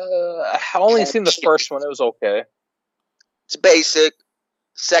great. I only seen the first one. It was okay. It's basic.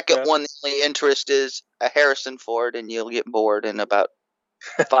 Second one, the only interest is a Harrison Ford, and you'll get bored in about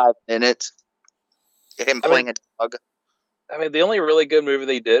 5 minutes. Him playing a dog. I mean, the only really good movie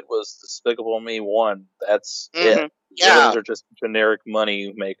they did was Despicable Me 1. That's it. Yeah. Those are just generic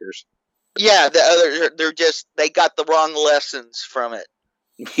money makers. Yeah, the other, they got the wrong lessons from it.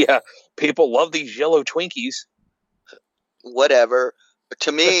 Yeah, people love these yellow Twinkies. Whatever.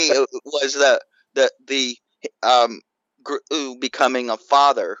 To me, it was the Gru becoming a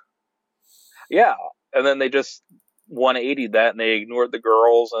father. Yeah, and then they just 180'd that, and they ignored the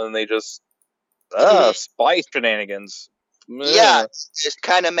girls, and they just spice shenanigans. Yeah, it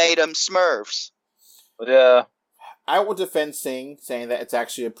kind of made them Smurfs. Yeah, I will defend saying that it's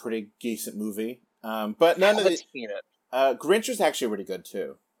actually a pretty decent movie. But none of the seen it. Grinch is actually really good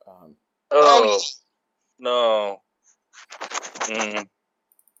too. No.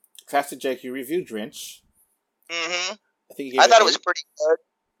 Classic Jake, you reviewed Grinch. Mm-hmm. I thought it was pretty good.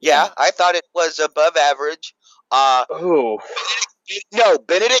 Yeah, I thought it was above average. No,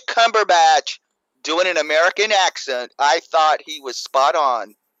 Benedict Cumberbatch doing an American accent. I thought he was spot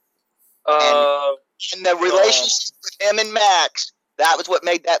on. And the relationship with him and Max, that was what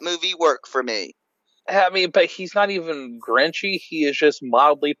made that movie work for me. I mean, but he's not even Grinchy. He is just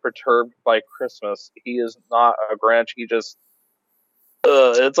mildly perturbed by Christmas. He is not a Grinch. He just,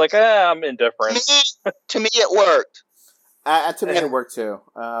 it's like, I'm indifferent. To me, it worked. To me, it worked too.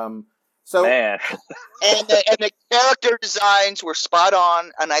 So, man. and the character designs were spot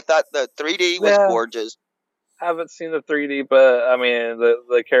on, and I thought the 3D was gorgeous. I haven't seen the 3D, but I mean,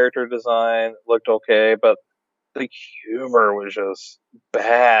 the character design looked okay, but the humor was just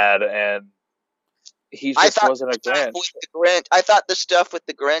bad, and he just wasn't a Grinch. I thought the stuff with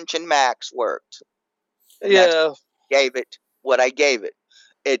the Grinch and Max worked. And yeah. Gave it what I gave it.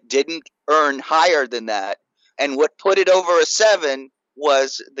 It didn't earn higher than that. And what put it over a 7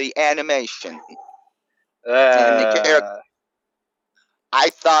 was the animation. And the character. I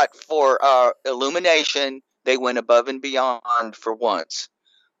thought for Illumination, they went above and beyond for once.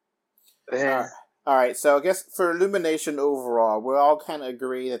 All right, so I guess for Illumination overall, we all kind of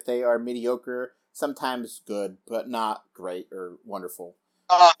agree that they are mediocre, sometimes good, but not great or wonderful.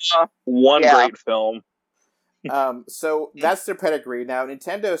 Great film. So that's their pedigree. Now,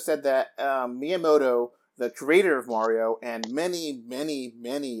 Nintendo said that Miyamoto, the creator of Mario and many, many,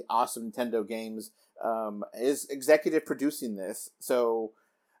 many awesome Nintendo games, is executive producing this. So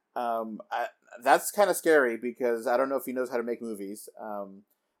that's kind of scary because I don't know if he knows how to make movies.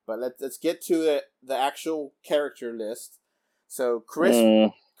 But let's get to the actual character list. So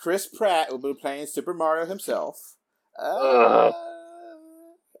Chris Pratt will be playing Super Mario himself. I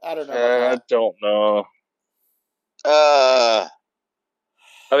don't know. I don't know. I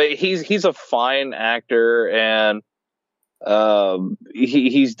mean, he's a fine actor, and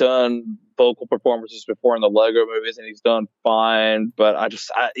he's done vocal performances before in the Lego movies, and he's done fine. But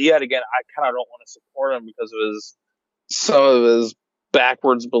yet again, I kind of don't want to support him because of some of his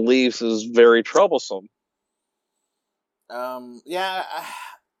backwards beliefs is very troublesome. Yeah,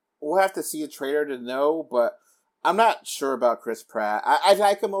 we'll have to see a trailer to know, but I'm not sure about Chris Pratt. I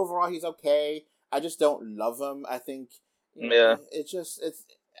like him overall. He's okay. I just don't love him. I think, it's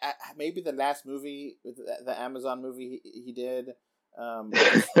maybe the last movie, the Amazon movie he did,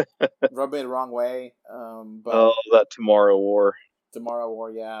 rubbed me the wrong way. But that Tomorrow War,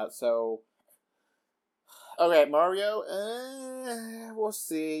 yeah. So, okay, Mario. We'll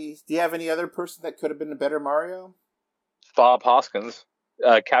see. Do you have any other person that could have been a better Mario? Bob Hoskins,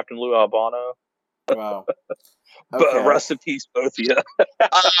 Captain Lou Albano. Wow. Okay. But rest in peace, both of you.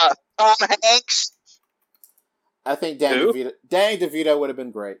 Tom Hanks. I think Danny DeVito would have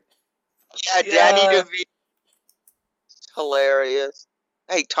been great. Yeah, Danny DeVito. Hilarious.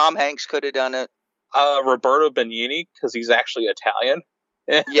 Hey, Tom Hanks could have done it. Roberto Benigni, because he's actually Italian.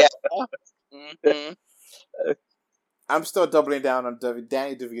 Yeah. Mm-hmm. I'm still doubling down on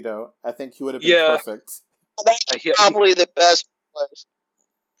Danny DeVito. I think he would have been perfect. That's probably the best place.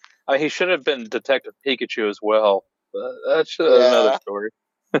 He should have been Detective Pikachu as well. But that's another story.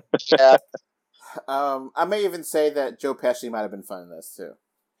 Yeah. I may even say that Joe Pesci might have been fun in this too.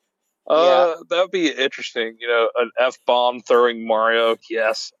 That would be interesting. An F-bomb throwing Mario.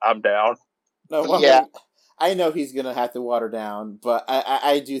 Yes, I'm down. No, I know he's gonna have to water down, but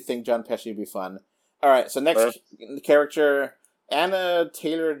I do think John Pesci would be fun. All right, so next character, Anna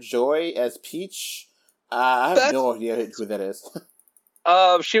Taylor-Joy as Peach. I have no idea who that is.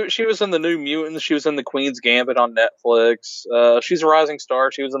 She was in the New Mutants. She was in the Queen's Gambit on Netflix. She's a rising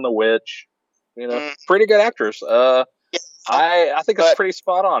star. She was in The Witch. Pretty good actress. I think it's pretty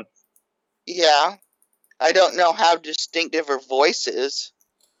spot on. Yeah, I don't know how distinctive her voice is.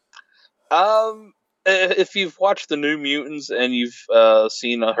 If you've watched the New Mutants and you've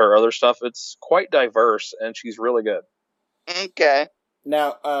seen her other stuff, it's quite diverse, and she's really good. Okay.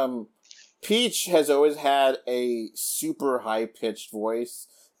 Now, Peach has always had a super high-pitched voice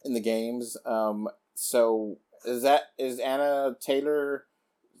in the games. So is Anna Taylor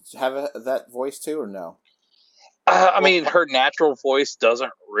have that voice too, or no? I mean, her natural voice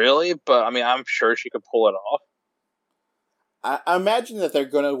doesn't really, but I mean, I'm sure she could pull it off. I imagine that they're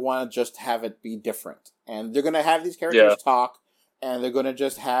going to want to just have it be different. And they're going to have these characters talk, and they're going to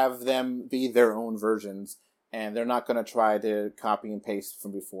just have them be their own versions. And they're not going to try to copy and paste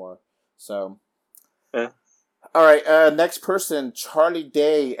from before. So, all right, next person, Charlie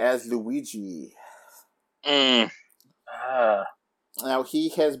Day as Luigi. Now, he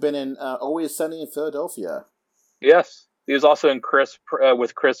has been in Always Sunny in Philadelphia. Yes. He was also in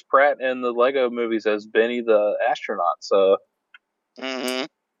with Chris Pratt in the Lego movies as Benny the astronaut. So, I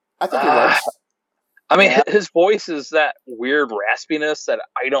think he works. I mean, Yeah. his voice is that weird raspiness that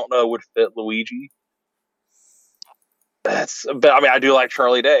I don't know would fit Luigi. But I mean, I do like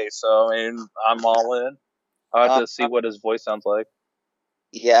Charlie Day, so I mean, I'm all in. I have to see what his voice sounds like.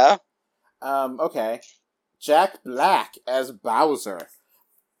 Yeah. Okay. Jack Black as Bowser.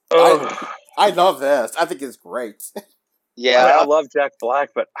 Ugh. I love this. I think it's great. Yeah. I mean, I love Jack Black,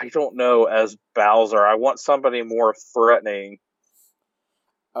 but I don't know as Bowser. I want somebody more threatening.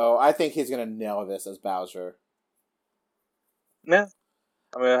 Oh, I think he's gonna nail this as Bowser. Yeah.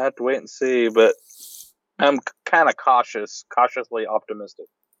 I mean, I have to wait and see, but I'm kind of cautiously optimistic.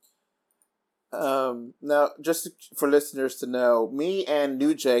 Now, just for listeners to know, me and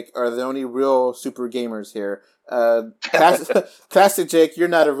New Jake are the only real super gamers here. Classic Jake, you're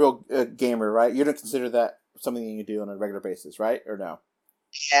not a real gamer, right? You don't consider that something you do on a regular basis, right? Or no?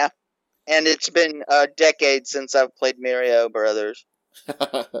 Yeah. And it's been a decade since I've played Mario Brothers.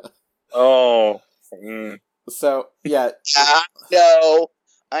 Oh. Mm. So, yeah.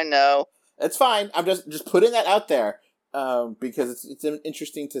 I know. It's fine. I'm just putting that out there because it's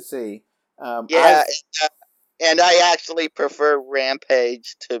interesting to see. Yeah, and I actually prefer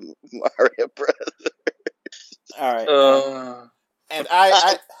Rampage to Mario Brothers. All right. And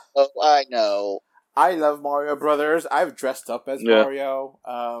I know. I love Mario Brothers. I've dressed up as Mario.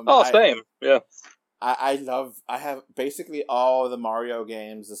 Same. Yeah. I have basically all the Mario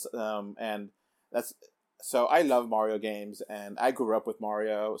games, and so I love Mario games, and I grew up with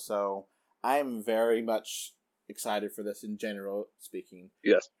Mario, so I'm very much excited for this in general speaking.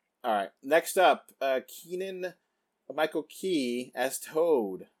 Yes. All right. Next up, Keegan Michael Key as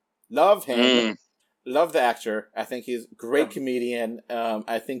Toad. Love him. Love the actor. I think he's a great comedian.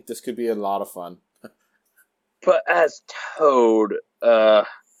 I think this could be a lot of fun. But as Toad, I'd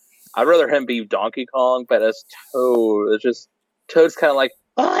rather him be Donkey Kong, but as Toad, it's just Toad's kind of like,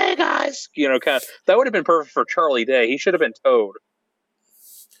 oh, hey guys, that would have been perfect for Charlie Day. He should have been Toad.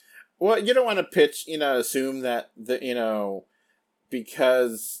 Well, you don't want to pitch, assume that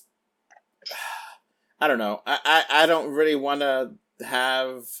because I don't know. I don't really want to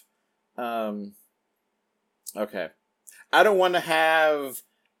have okay. I don't want to have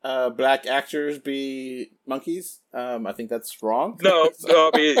black actors be monkeys. I think that's wrong. No,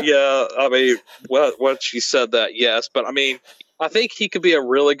 I mean, when she said that, yes, but I mean, I think he could be a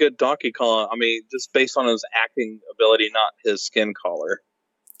really good Donkey Kong. I mean, just based on his acting ability, not his skin color.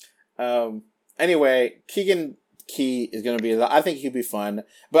 Anyway, Keegan Key is going to be. I think he'll be fun,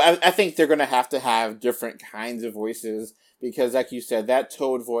 but I think they're going to have different kinds of voices because, like you said, that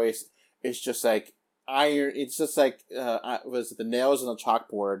Toad voice is just like iron. It's just like was the nails on the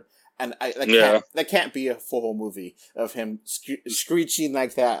chalkboard, and that can't be a full movie of him screeching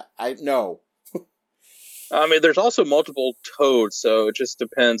like that. I know. I mean, there's also multiple Toads, so it just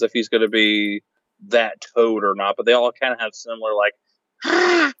depends if he's going to be that Toad or not. But they all kind of have similar like.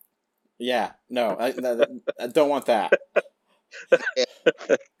 Yeah, no, I don't want that.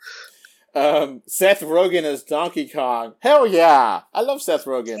 Seth Rogen as Donkey Kong. Hell yeah! I love Seth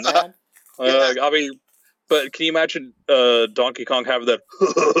Rogen, man. I mean, but can you imagine Donkey Kong having that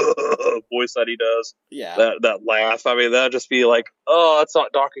voice that he does? Yeah. That laugh. I mean, that'd just be like, oh, that's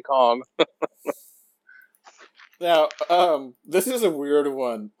not Donkey Kong. Now, this is a weird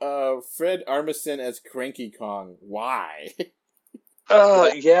one. Fred Armisen as Cranky Kong. Why?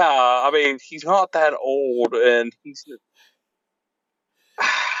 Yeah. I mean, he's not that old, and he's.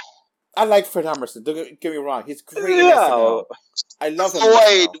 I like Fred Armisen. Don't get me wrong. He's great. Yeah. I love him.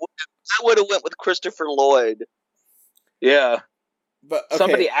 Lloyd. I would have went with Christopher Lloyd. Yeah. But okay.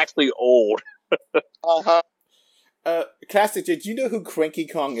 Somebody actually old. Classic J, do you know who Cranky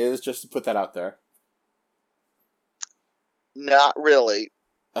Kong is? Just to put that out there. Not really.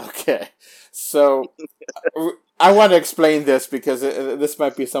 Okay. So, I want to explain this because this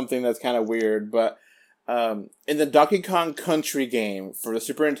might be something that's kind of weird, but in the Donkey Kong Country game for the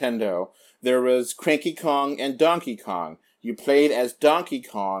Super Nintendo, there was Cranky Kong and Donkey Kong. You played as Donkey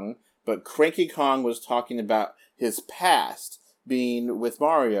Kong, but Cranky Kong was talking about his past being with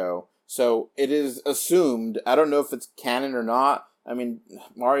Mario. So it is assumed, I don't know if it's canon or not. I mean,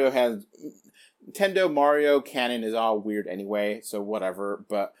 Nintendo Mario canon is all weird anyway, so whatever.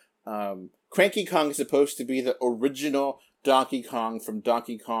 But Cranky Kong is supposed to be the original Donkey Kong from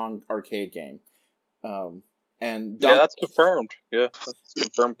Donkey Kong arcade game. That's confirmed. Yeah, that's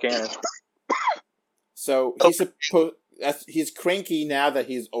confirmed canon. So he's cranky now that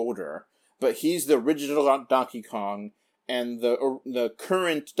he's older, but he's the original Donkey Kong, and the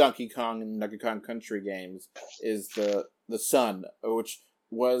current Donkey Kong in Donkey Kong Country games is the son, which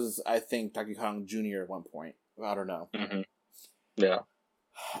was, I think, Donkey Kong Jr. at one point. I don't know. Mm-hmm. Yeah.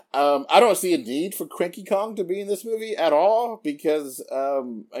 I don't see a need for Cranky Kong to be in this movie at all because, I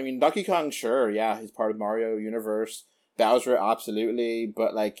mean, Donkey Kong, sure, yeah, he's part of Mario universe. Bowser, absolutely,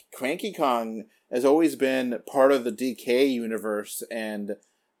 but like Cranky Kong has always been part of the DK universe, and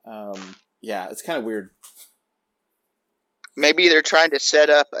yeah, it's kind of weird. Maybe they're trying to set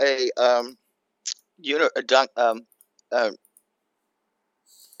up a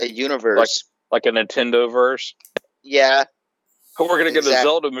universe, like a Nintendo verse. Yeah, We're gonna get a exactly.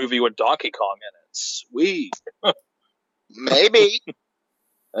 Zelda movie with Donkey Kong in it. Sweet. Maybe.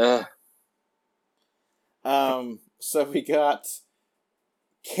 So we got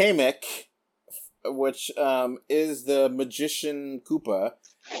Kamek, which is the magician Koopa,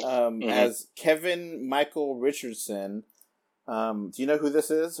 as Kevin Michael Richardson. Do you know who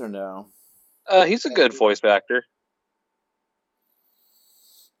this is or no? He's a good voice actor.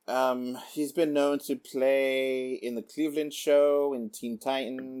 He's been known to play in the Cleveland Show, in Teen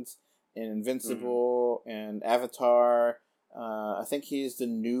Titans, in Invincible, and Avatar. I think he's the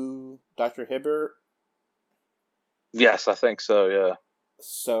new Dr. Hibbert. Yes, I think so, yeah.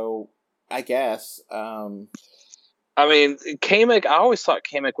 So, I guess. I mean, Kamek, I always thought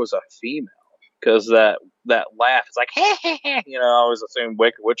Kamek was a female, because that laugh is like, hey, hey, hey. You know, I always assumed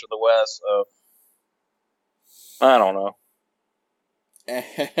Wicked Witch of the West, so. I don't know.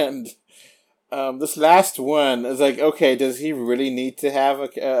 And this last one is like, okay, does he really need to have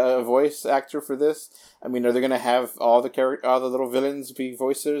a voice actor for this? I mean, are they going to have all the little villains be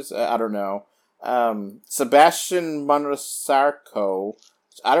voicers? I don't know. Sebastian Maniscalco,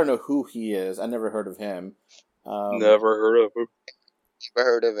 I don't know who he is. I never heard of him. Never heard of him. Never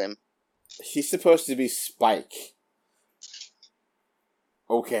heard of him. He's supposed to be Spike.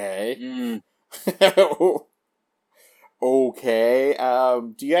 Okay. Okay.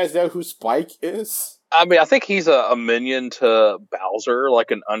 Do you guys know who Spike is? I mean, I think he's a minion to Bowser,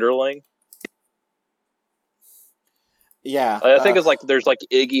 like an underling. Yeah. I think it's like there's like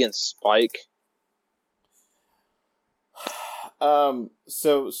Iggy and Spike.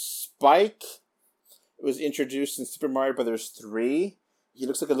 So Spike was introduced in Super Mario Brothers 3. He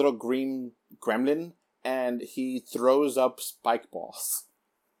looks like a little green gremlin, and he throws up spike balls.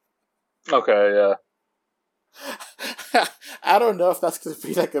 Okay, yeah. I don't know if that's going to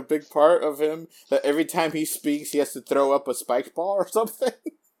be like a big part of him, that every time he speaks, he has to throw up a spike ball or something.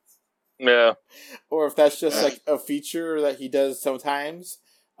 Yeah. Or if that's just like a feature that he does sometimes.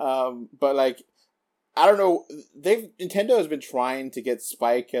 But like, I don't know. Nintendo has been trying to get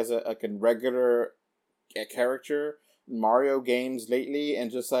Spike as a regular character in Mario games lately,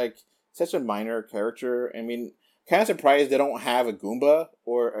 and just like such a minor character. I mean, kind of surprised they don't have a Goomba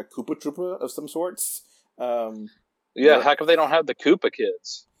or a Koopa Troopa of some sorts. Yeah, how come they don't have the Koopa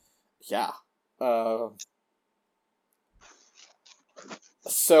kids? Yeah.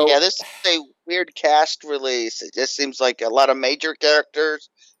 So yeah, this is a weird cast release. It just seems like a lot of major characters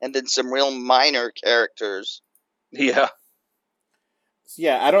and then some real minor characters. Yeah.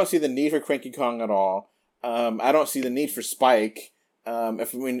 Yeah, I don't see the need for Cranky Kong at all. I don't see the need for Spike.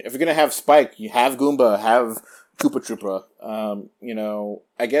 If you're gonna have Spike, you have Goomba, have Koopa Troopa. You know,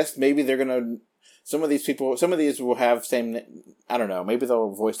 I guess maybe they're gonna. Some of these will have same. I don't know. Maybe they'll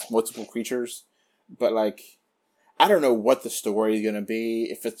voice multiple creatures, but like, I don't know what the story is gonna be.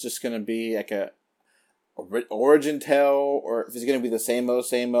 If it's just gonna be like a origin tale, or if it's gonna be the same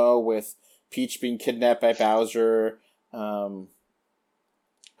with Peach being kidnapped by Bowser.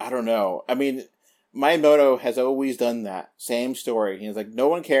 I don't know. I mean, Miyamoto has always done that. Same story. He's like, no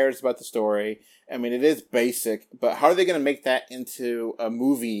one cares about the story. I mean, it is basic, but how are they going to make that into a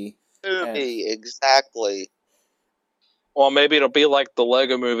movie? Exactly. Well, maybe it'll be like the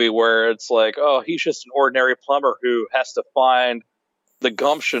Lego movie where it's like, oh, he's just an ordinary plumber who has to find the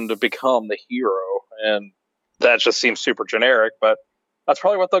gumption to become the hero. And that just seems super generic, but that's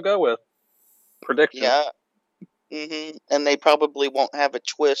probably what they'll go with. Prediction. Yeah. Mm-hmm. And they probably won't have a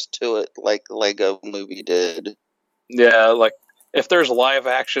twist to it like the Lego movie did. Yeah, like, if there's live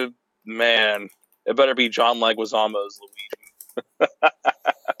action, man, it better be John Leguizamo's Luigi.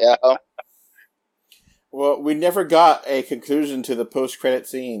 Yeah. Well, we never got a conclusion to the post-credit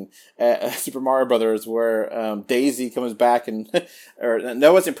scene at Super Mario Brothers where Daisy comes back and... or no,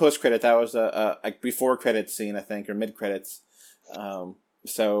 it wasn't post-credit. That was a before credits scene, I think, or mid-credits.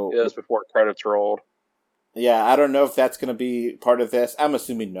 So yeah, it's before credits rolled. Yeah, I don't know if that's going to be part of this. I'm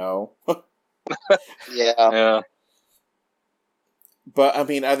assuming no. Yeah. But, I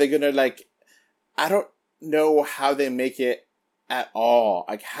mean, are they going to, like... I don't know how they make it at all.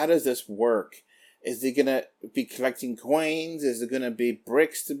 Like, how does this work? Is it going to be collecting coins? Is it going to be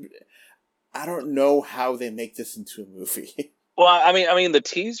bricks? I don't know how they make this into a movie. Well, I mean, the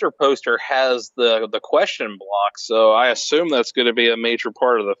teaser poster has the question block, so I assume that's going to be a major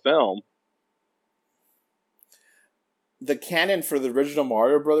part of the film. The canon for the original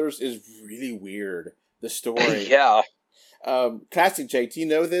Mario Brothers is really weird. The story. Yeah. Classic Jake, do you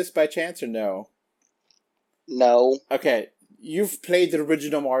know this by chance or no? No. Okay, you've played the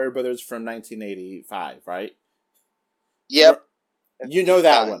original Mario Brothers from 1985, right? Yep. You know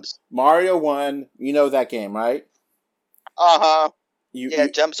that one. Times. Mario 1, you know that game, right? Uh-huh. You, Yeah,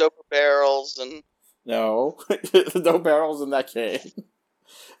 you jumps over barrels and... No. No barrels in that game.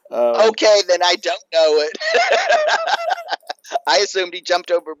 Okay, then I don't know it. I assumed he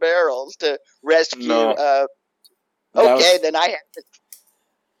jumped over barrels to rescue... No. then I have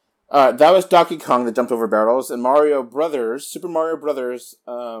to... That was Donkey Kong that jumped over barrels, and Mario Brothers, Super Mario Brothers,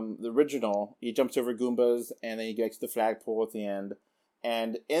 the original, he jumps over Goombas, and then he gets the flagpole at the end.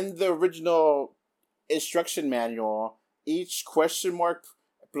 And in the original instruction manual, each question mark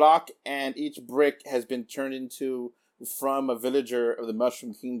block and each brick has been turned into from a villager of the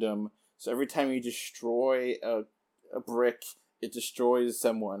Mushroom Kingdom. So every time you destroy a brick, it destroys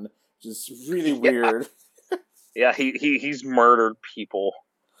someone, which is really weird. Yeah, he's murdered people.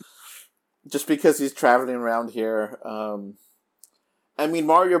 Just because he's traveling around here. I mean,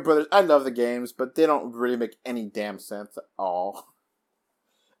 Mario Brothers, I love the games, but they don't really make any damn sense at all.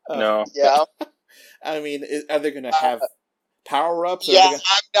 No. Yeah. I mean, are they going to have power-ups? Yeah,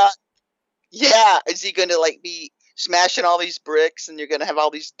 I'm not... Yeah, is he going to, like, be smashing all these bricks and you're going to have all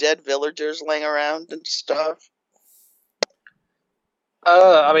these dead villagers laying around and stuff?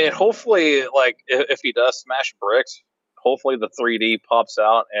 I mean, hopefully, like, if he does smash bricks, hopefully the 3D pops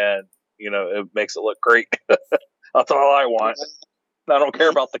out and, it makes it look great. That's all I want. I don't care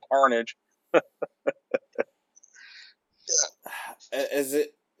about the carnage. Is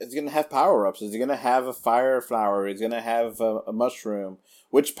it going to have power-ups? Is it going to have a fire flower? Is it going to have a mushroom?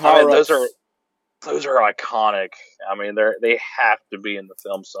 Which power-ups? Those are iconic. I mean, they have to be in the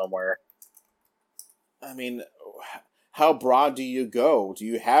film somewhere. I mean, how broad do you go? Do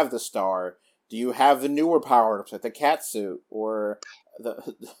you have the star? Do you have the newer power-ups, like the cat suit or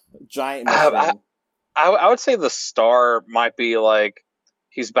the giant mushroom? I would say the star might be like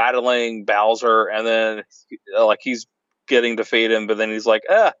he's battling Bowser, and then like he's getting defeated, but then he's like,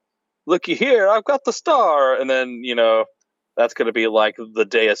 looky here, I've got the star, and then that's going to be like the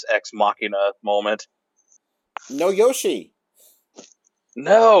Deus Ex Machina moment. No Yoshi.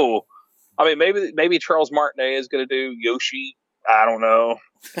 No. I mean, maybe Charles Martinet is going to do Yoshi. I don't know.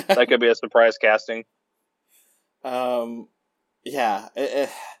 That could be a surprise casting. Yeah.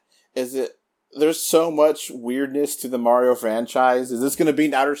 Is it? There's so much weirdness to the Mario franchise. Is this going to be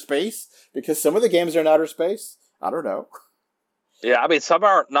in outer space? Because some of the games are in outer space. I don't know. Yeah, I mean, some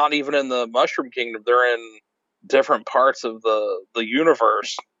are not even in the Mushroom Kingdom. They're in different parts of the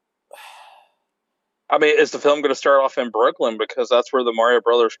universe. I mean, is the film going to start off in Brooklyn? Because that's where the Mario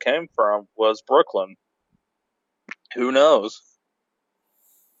Brothers came from, was Brooklyn. Who knows?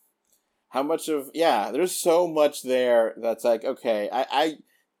 How much of... Yeah, there's so much there that's like, okay, I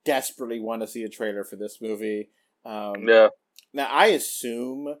desperately want to see a trailer for this movie. Yeah. Now, I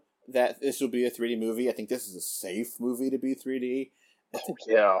assume that this will be a 3D movie. I think this is a safe movie to be 3D.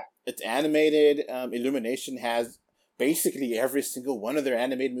 Yeah. It's animated. Illumination has basically every single one of their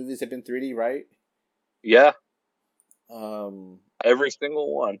animated movies have been 3D, right? Yeah. Every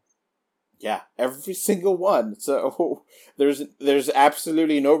single one. Yeah, every single one. So there's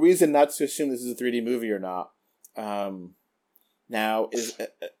absolutely no reason not to assume this is a 3D movie or not. Now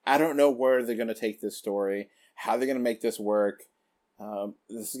I don't know where they're gonna take this story, how they're gonna make this work.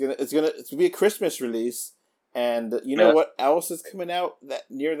 It's gonna be a Christmas release, and you know what else is coming out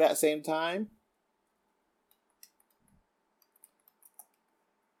near that same time?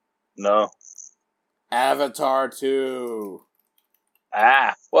 No. Avatar 2.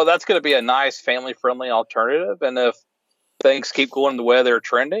 Well, that's going to be a nice family-friendly alternative, and if things keep going the way they're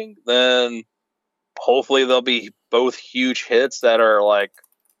trending, then hopefully they'll be both huge hits that are like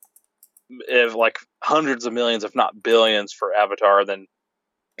hundreds of millions, if not billions, for Avatar, then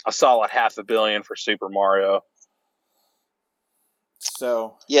a solid $500 million for Super Mario.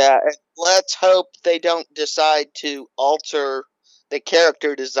 So yeah, let's hope they don't decide to alter the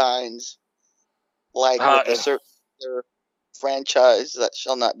character designs, like with a certain franchise that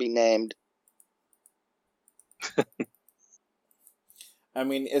shall not be named. I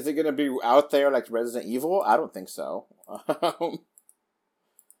mean, is it going to be out there like Resident Evil? I don't think so.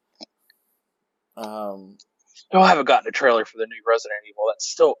 Still haven't gotten a trailer for the new Resident Evil. That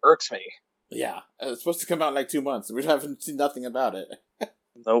still irks me. Yeah, it's supposed to come out in like 2 months. We haven't seen nothing about it.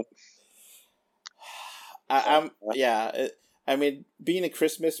 Nope. I I mean, being a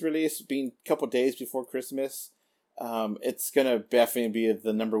Christmas release, being a couple days before Christmas, it's gonna definitely be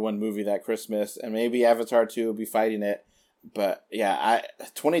the number one movie that Christmas, and maybe Avatar 2 will be fighting it. But yeah,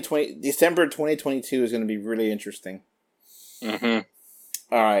 2020 December 2022 is gonna be really interesting. Mm-hmm.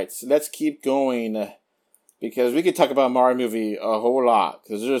 All right, so let's keep going because we could talk about Mario movie a whole lot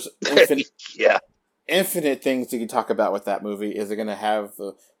because there's infinite things you can talk about with that movie. Is it gonna have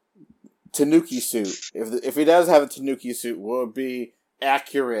the Tanuki suit? If he does have a Tanuki suit, will it be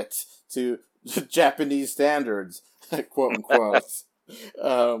accurate to Japanese standards, quote unquote?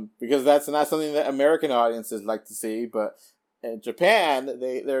 Because that's not something that American audiences like to see, but in Japan,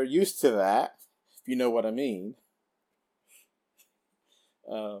 they're used to that, if you know what I mean.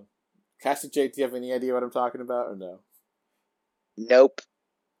 Classic Jake, do you have any idea what I'm talking about, or no? Nope.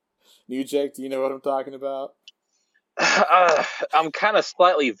 New Jake, do you know what I'm talking about? I'm kind of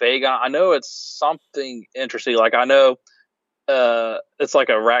slightly vague on. I know it's something interesting. Like I know, it's like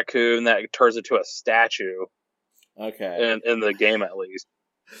a raccoon that turns into a statue. Okay. In the game, at least.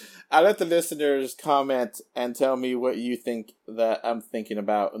 I'll let the listeners comment and tell me what you think that I'm thinking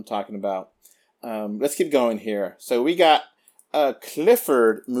about and talking about. Let's keep going here. So we got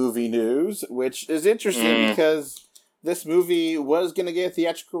Clifford movie news, which is interesting because this movie was going to get a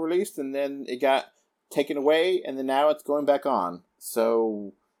theatrical release and then it got taken away and then now it's going back on.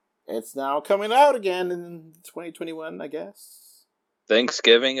 So it's now coming out again in 2021, I guess.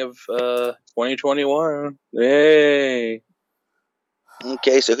 Thanksgiving of 2021. Yay.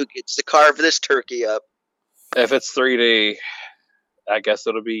 Okay, so who gets to carve this turkey up? If it's 3D, I guess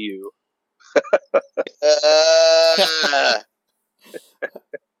it'll be you.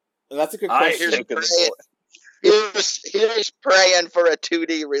 That's a good question. Here's praying for a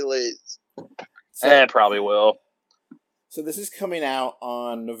 2D release. And probably will. So this is coming out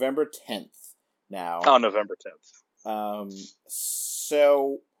on November 10th now. On November 10th.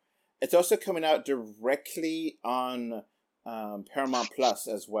 So it's also coming out directly on Paramount Plus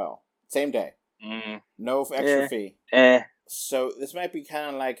as well. Same day. No extra fee. So this might be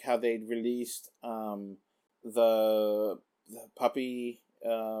kind of like how they released the puppy...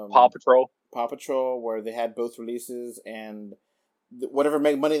 Paw Patrol. Paw Patrol, where they had both releases, and whatever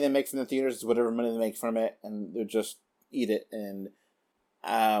money they make from the theaters is whatever money they make from it, and they'll just eat it. And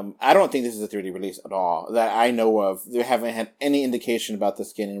I don't think this is a 3D release at all that I know of. They haven't had any indication about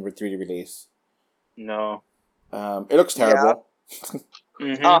this getting a 3D release. No. It looks terrible.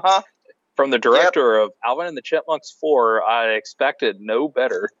 Yeah. From the director of Alvin and the Chipmunks 4, I expected no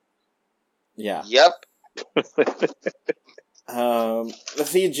better. Yeah. Yep. The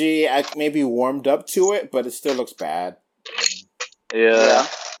CG I maybe warmed up to it, but it still looks bad. Yeah.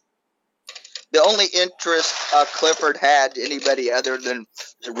 The only interest Clifford had to anybody other than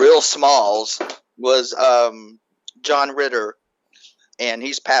real smalls was John Ritter, and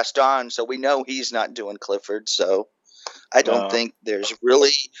he's passed on, so we know he's not doing Clifford. So I don't think there's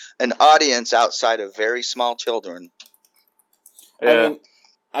really an audience outside of very small children. Yeah. I mean,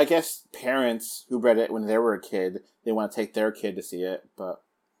 I guess parents who read it when they were a kid, they want to take their kid to see it, but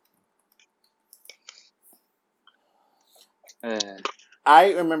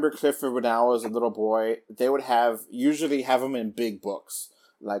I remember Clifford when I was a little boy. They would usually have them in big books,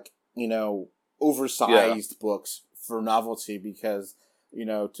 like, oversized books for novelty because,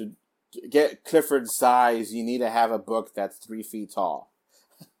 to get Clifford's size, you need to have a book that's 3 feet tall.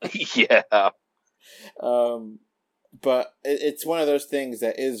 Yeah. But it's one of those things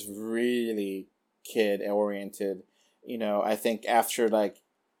that is really kid-oriented. I think after,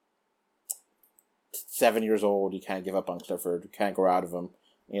 7 years old, you kind of give up on Clifford. You kind of grow out of him,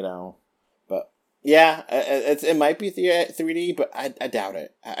 But, yeah, it might be 3D, but I doubt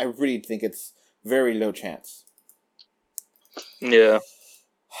it. I really think it's very low chance. Yeah.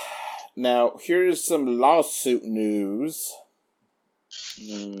 Now, here's some lawsuit news.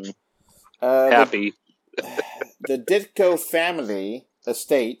 Happy. The Ditko family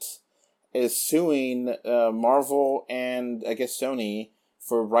estate is suing Marvel and, I guess, Sony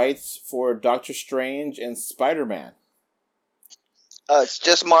for rights for Doctor Strange and Spider-Man. It's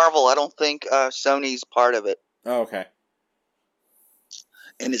just Marvel. I don't think Sony's part of it. Oh, okay.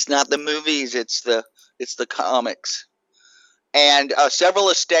 And it's not the movies, it's the comics. And several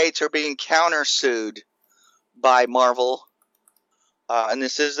estates are being countersued by Marvel. And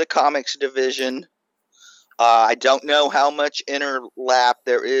this is the comics division. I don't know how much interlap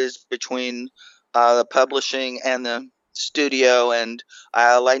there is between the publishing and the studio, and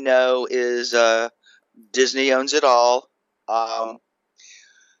all I know is Disney owns it all.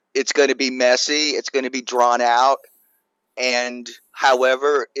 It's going to be messy. It's going to be drawn out. And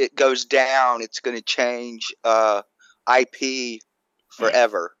however it goes down, it's going to change a IP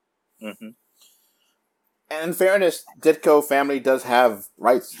forever. Mm-hmm. And in fairness, Ditko family does have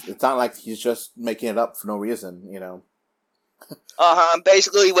rights. It's not like he's just making it up for no reason, you know.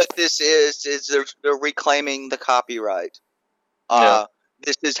 Basically, what this is they're reclaiming the copyright.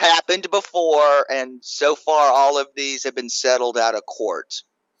 This has happened before, and so far, all of these have been settled out of court.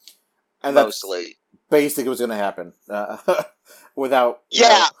 And mostly, basically, what's going to happen without.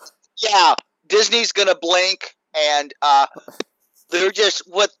 Yeah. Disney's going to blink, and they're just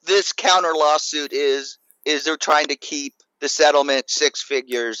what this counter lawsuit is they're trying to keep the settlement 6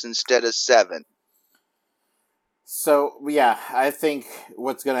 figures instead of 7. So, yeah, I think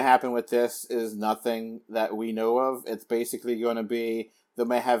what's going to happen with this is nothing that we know of. It's basically going to be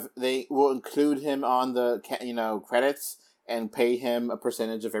they will include him on the credits and pay him a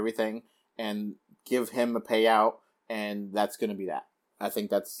percentage of everything and give him a payout, and that's going to be that. I think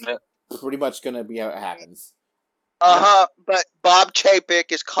that's pretty much going to be how it happens. But Bob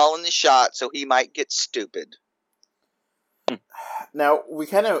Chapek is calling the shot, so he might get stupid. Now, we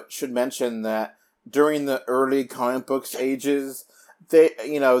kind of should mention that during the early comic books ages,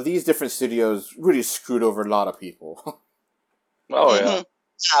 these different studios really screwed over a lot of people. Oh, yeah.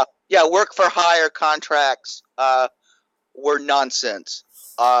 Yeah, work for hire contracts were nonsense.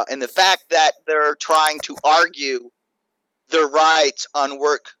 And the fact that they're trying to argue their rights on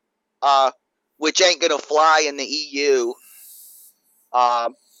work, which ain't going to fly in the EU.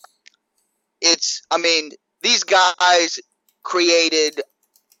 These guys created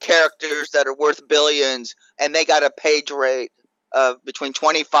characters that are worth billions, and they got a page rate of between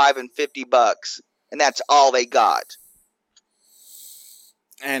 $25 and $50, and that's all they got.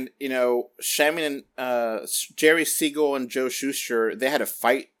 And, Shaman and Jerry Siegel and Joe Shuster, they had a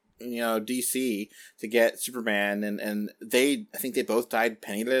fight, DC to get Superman, and I think they both died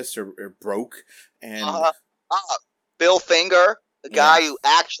penniless or broke. And Bill Finger, the guy who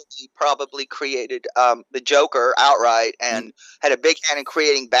actually probably created the Joker outright and had a big hand in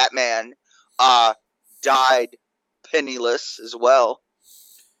creating Batman, died penniless as well.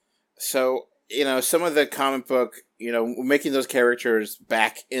 So, some of the comic book, making those characters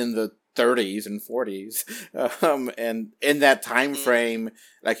back in the 30s and 40s, and in that time frame,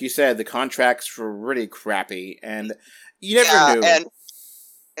 like you said, the contracts were really crappy, and you never knew.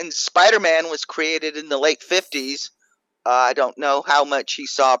 And Spider-Man was created in the late 50s. I don't know how much he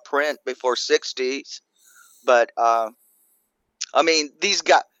saw print before 60s, but these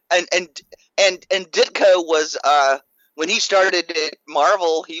guys and Ditko was when he started at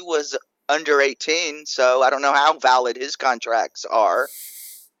Marvel, he was under 18, so I don't know how valid his contracts are.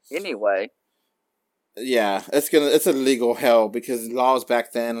 Anyway, yeah, it's a legal hell because laws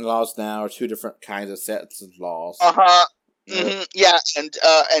back then and laws now are two different kinds of sets of laws. Yeah,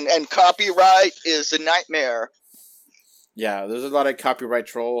 and copyright is a nightmare. Yeah, there's a lot of copyright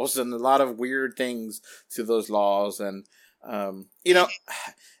trolls and a lot of weird things to those laws, and and a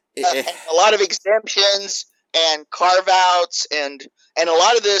lot of exemptions and carve-outs, and a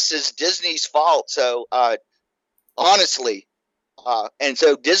lot of this is Disney's fault. So, honestly, and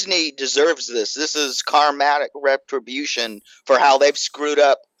so Disney deserves this. This is karmatic retribution for how they've screwed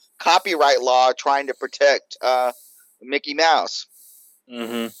up copyright law trying to protect Mickey Mouse.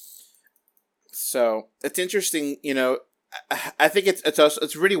 Mm-hmm. So it's interesting, I think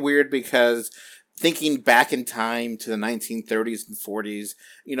it's really weird because thinking back in time to the 1930s and 40s,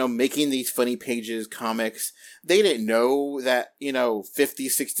 making these funny pages comics, they didn't know that, 50,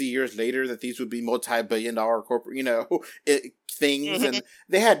 60 years later that these would be multi-billion-dollar corporate, things. And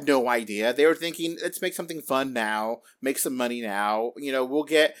they had no idea. They were thinking, let's make something fun now, make some money now, we'll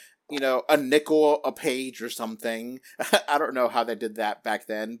get, a nickel a page or something. I don't know how they did that back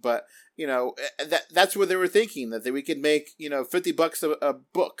then, but, that's what they were thinking, that we could make, $50 a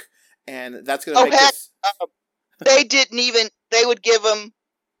book. And that's going to make this... They would give them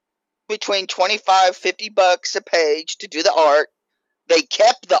between $25-$50 a page to do the art. They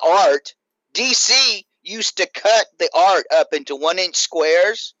kept the art. DC used to cut the art up into 1-inch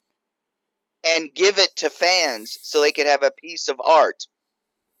squares and give it to fans so they could have a piece of art.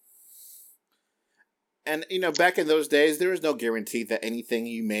 And, back in those days, there was no guarantee that anything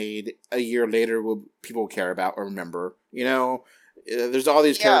you made a year later people care about or remember. There's all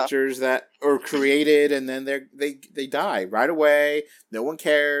these characters that are created and then they die right away. No one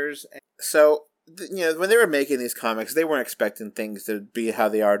cares. So, when they were making these comics, they weren't expecting things to be how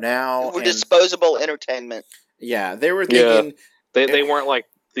they are now. They were disposable entertainment. Yeah, they were thinking... Yeah, they weren't like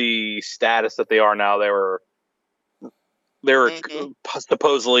the status that they are now. They were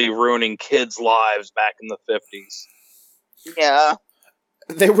supposedly ruining kids' lives back in the 50s. Yeah.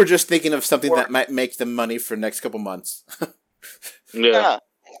 They were just thinking of something Or- that might make them money for the next couple months. Yeah.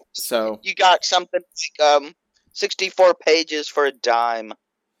 So You got something like 64 pages for a dime.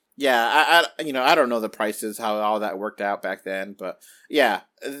 yeah, I don't know the prices, how all that worked out back then, but yeah,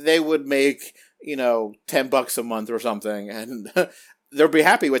 they would make $10 a month or something, and they'll be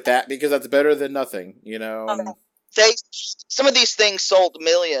happy with that because that's better than nothing, And Some of these things sold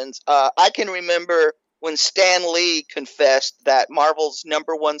millions. I can remember when Stan Lee confessed that Marvel's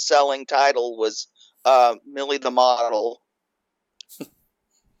 #1 selling title was Millie the Model,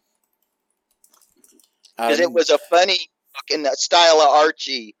 because it was a funny book in the style of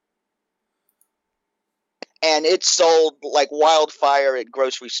Archie, and it sold like wildfire at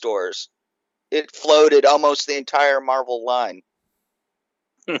grocery stores. It floated almost the entire Marvel line.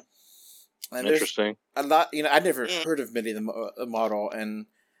 and there's Interesting. a lot. I'd never heard of Millie the Model, and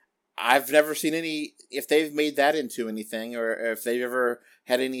I've never seen any, if they've made that into anything, or if they've ever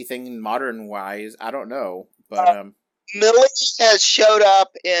had anything modern wise. I don't know, but Millie has showed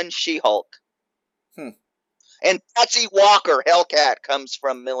up in She-Hulk. And Patsy Walker, Hellcat, comes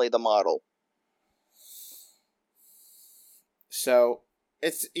from Millie the Model. So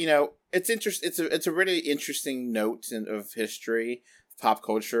it's it's interesting. It's a really interesting note of history, pop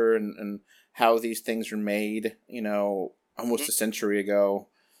culture, and how these things were made. Almost a century ago.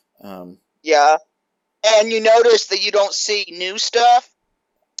 Yeah. And you notice that you don't see new stuff?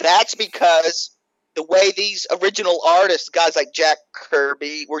 That's because the way these original artists, guys like Jack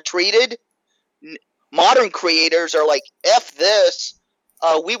Kirby, were treated, modern creators are like, F this,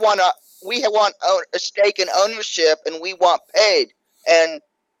 we want a stake in ownership, and we want paid. And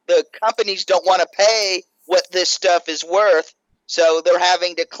the companies don't want to pay what this stuff is worth, so they're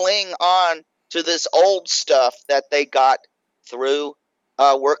having to cling on to this old stuff that they got through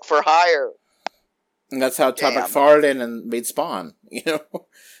work for hire. And that's how Todd McFarlane and made Spawn. That's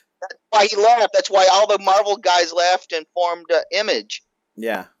why he left. That's why all the Marvel guys left and formed Image.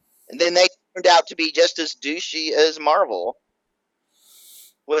 Yeah. And then they turned out to be just as douchey as Marvel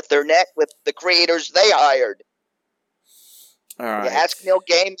with the creators they hired. All right. Yeah, ask Neil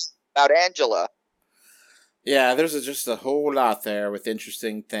Gaiman about Angela. Yeah, there's just a whole lot there with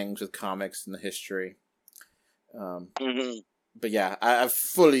interesting things with comics and the history. But yeah, I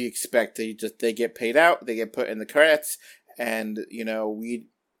fully expect they get paid out, they get put in the credits, and we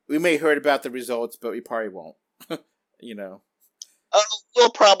may heard about the results, but we probably won't. We'll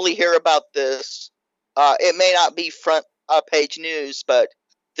probably hear about this. It may not be front page news, but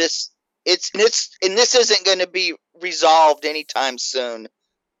this isn't going to be resolved anytime soon.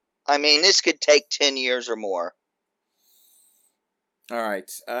 I mean, this could take 10 years or more. All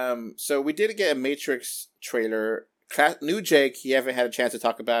right. So we did get a Matrix trailer. New Jake, you haven't had a chance to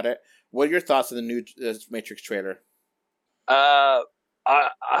talk about it. What are your thoughts on the new Matrix trailer? I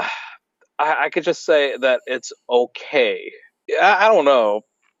could just say that it's okay. I don't know.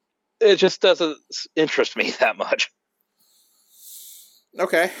 It just doesn't interest me that much.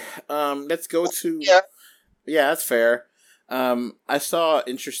 Okay. Let's go to... Yeah, that's fair. I saw an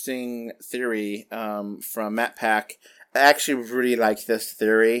interesting theory from Matt Pack. I actually really like this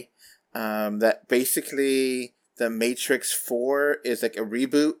theory. That basically the Matrix 4 is like a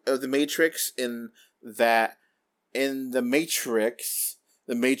reboot of the Matrix, in that in the Matrix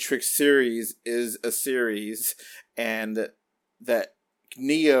series is a series, and that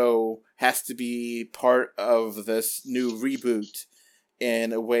Neo has to be part of this new reboot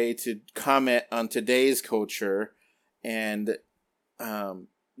in a way to comment on today's culture, and you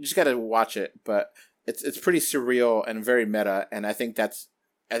just gotta watch it. But it's pretty surreal and very meta, and I think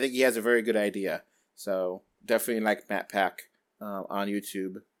he has a very good idea. So definitely like Matt Pack on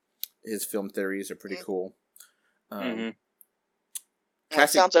YouTube. His film theories are pretty cool. That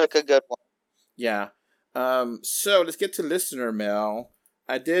sounds like a good one. Yeah. So let's get to listener mail.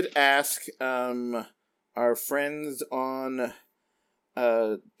 I did ask our friends on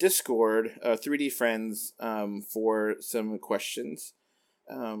Discord, 3D friends, for some questions.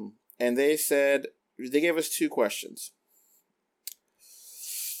 And they gave us 2 questions.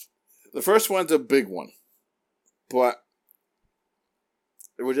 The first one's a big one, but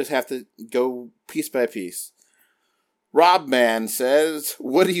we'll just have to go piece by piece. Rob Man says,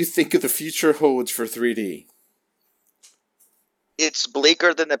 what do you think of the future holds for 3D? It's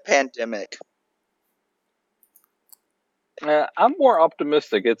bleaker than the pandemic. I'm more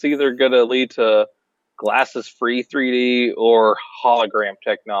optimistic. It's either going to lead to glasses-free 3D or hologram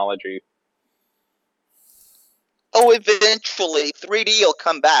technology. Oh, eventually 3D will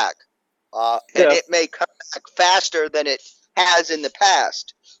come back. And it may come back faster than it has in the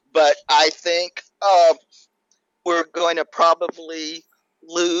past. But I think we're going to probably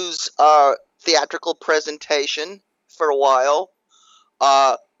lose theatrical presentation for a while.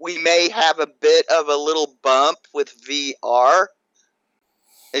 We may have a bit of a little bump with VR,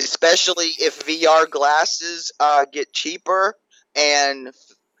 especially if VR glasses get cheaper and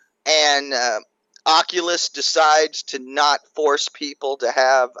Oculus decides to not force people to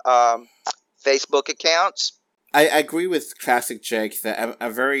have Facebook accounts. I agree with Classic Jake that I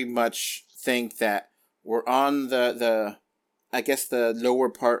very much think that we're on the I guess the lower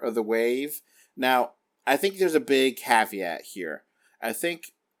part of the wave. Now, I think there's a big caveat here. I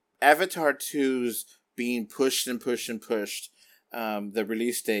think Avatar 2's being pushed and pushed and pushed, the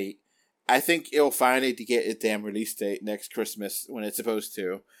release date. I think it'll finally get its damn release date next Christmas when it's supposed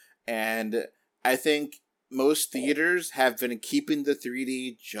to. And I think most theaters have been keeping the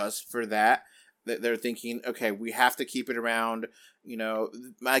 3D just for that. They're thinking, okay, we have to keep it around. You know,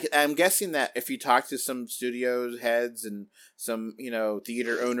 I'm guessing that if you talk to some studios heads and some,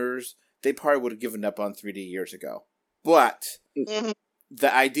 theater owners, they probably would have given up on 3D years ago. But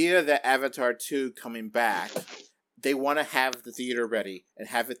the idea that Avatar 2 coming back, they want to have the theater ready and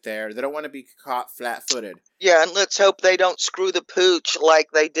have it there. They don't want to be caught flat-footed. Yeah, and let's hope they don't screw the pooch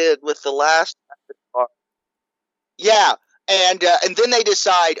like they did with the last Avatar. Yeah, and then they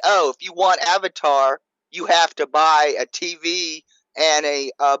decide, if you want Avatar, you have to buy a TV and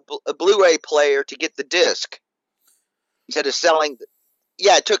a Blu-ray player to get the disc instead of selling.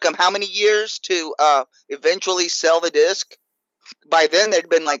 Yeah, it took them how many years to eventually sell the disc? By then, there'd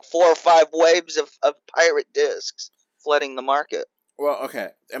been like 4 or 5 waves of pirate discs flooding the market. Well, okay.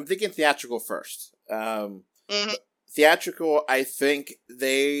 I'm thinking theatrical first. Theatrical, I think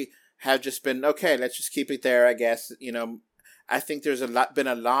they have just been, okay, let's just keep it there, I guess. I think there's been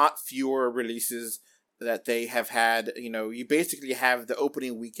a lot fewer releases that they have had. You basically have the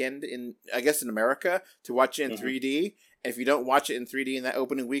opening weekend in America to watch it in 3D. And if you don't watch it in 3D in that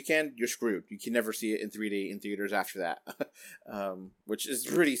opening weekend, you're screwed. You can never see it in 3D in theaters after that, which is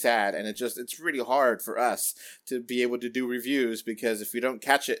really sad. And it's really hard for us to be able to do reviews because if we don't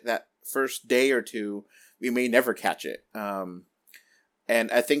catch it that first day or two, we may never catch it.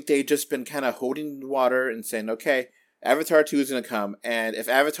 And I think they've just been kind of holding the water and saying, okay, Avatar 2 is going to come. And if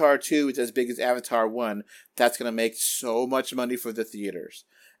Avatar 2 is as big as Avatar 1, that's going to make so much money for the theaters.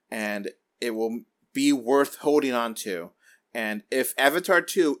 And it will be worth holding on to. And if Avatar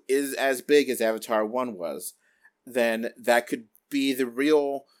 2 is as big as Avatar 1 was, then that could be the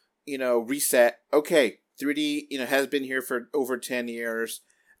real, reset. Okay, 3D, has been here for over 10 years.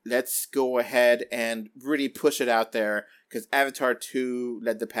 Let's go ahead and really push it out there because Avatar 2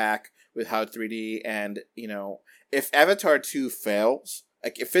 led the pack with how 3D and, if Avatar 2 fails,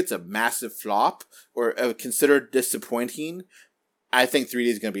 like if it's a massive flop or considered disappointing, I think 3D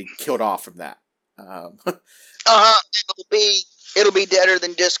is going to be killed off from that. It'll be deader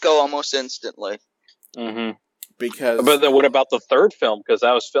than disco almost instantly. Mm-hmm. Because, but then what about the third film? Because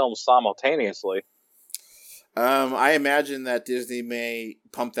that was filmed simultaneously. I imagine that Disney may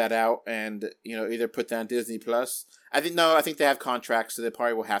pump that out and either put that on Disney Plus. I think they have contracts, so they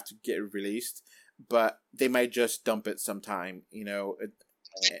probably will have to get it released. But they might just dump it sometime.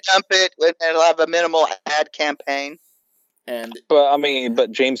 Dump it, and it'll have a minimal ad campaign.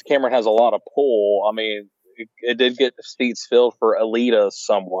 But James Cameron has a lot of pull. I mean, it did get the seats filled for Alita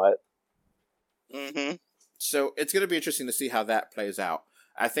somewhat. Mm-hmm. So it's going to be interesting to see how that plays out.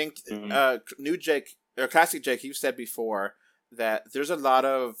 I think Classic Jake, you've said before that there's a lot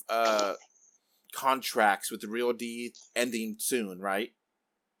of contracts with the Real D ending soon, right?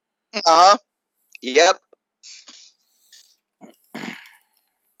 Yep.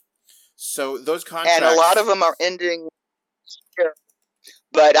 So those contracts, and a lot of them are ending.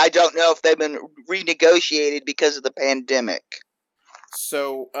 But I don't know if they've been renegotiated because of the pandemic.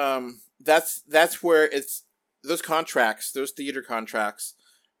 So that's where it's those contracts, those theater contracts.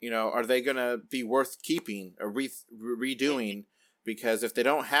 Are they going to be worth keeping or redoing? Because if they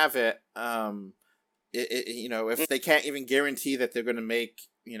don't have it, if they can't even guarantee that they're going to make,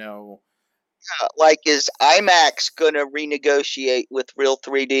 is IMAX going to renegotiate with Real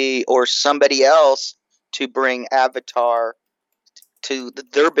 3D or somebody else to bring Avatar to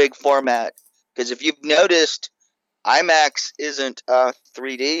their big format? Because if you've noticed, IMAX isn't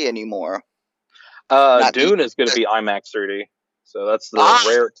 3D anymore. Dune is going to be IMAX 3D, so that's the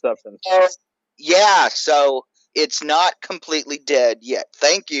rare exception. Yeah, so it's not completely dead yet.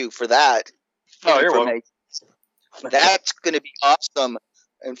 Thank you for that. Oh, you're welcome. That's going to be awesome.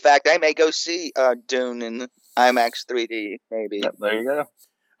 In fact, I may go see Dune in IMAX 3D, maybe. Yep, there you go.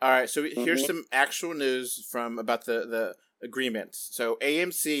 All right, so here's some actual news about the agreements. So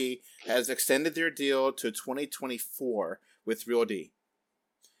AMC has extended their deal to 2024 with Real D.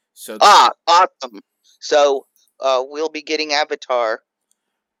 So Awesome. So we'll be getting Avatar.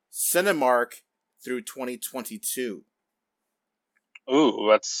 Cinemark through 2022. Ooh,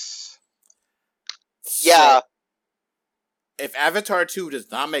 that's Yeah. So if Avatar 2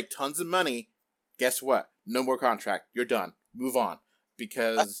 does not make tons of money, guess what? No more contract. You're done. Move on.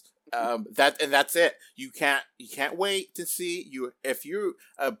 Because that's it. You can't wait to see you. If you're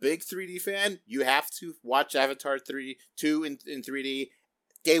a big 3D fan, you have to watch Avatar 2 in 3D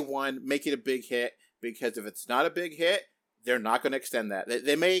day one. Make it a big hit, because if it's not a big hit, they're not going to extend that.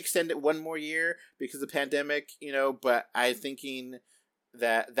 They may extend it one more year because of the pandemic, but I'm thinking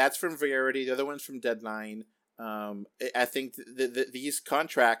that's from Variety. The other one's from Deadline. I think these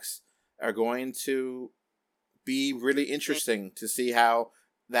contracts are going to be really interesting to see how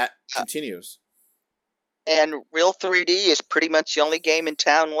that continues. And Real 3D is pretty much the only game in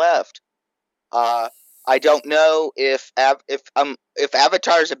town left. I don't know if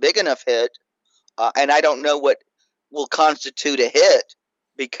Avatar is a big enough hit, and I don't know what will constitute a hit,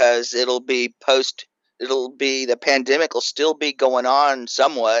 because the pandemic will still be going on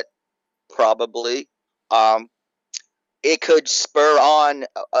somewhat, probably. It could spur on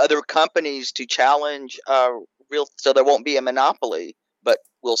other companies to challenge so there won't be a monopoly, but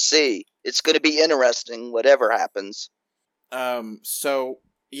we'll see. It's going to be interesting, whatever happens. So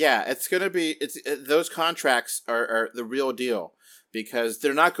yeah, it's going to be, those contracts are the real deal, because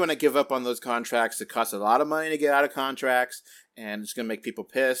they're not going to give up on those contracts. It costs a lot of money to get out of contracts, and it's going to make people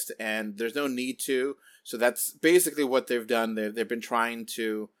pissed, and there's no need to. So that's basically what they've done. They've been trying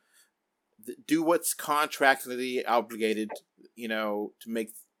to do what's contractually obligated, to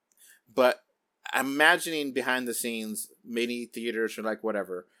make. But I'm imagining behind the scenes, many theaters are like,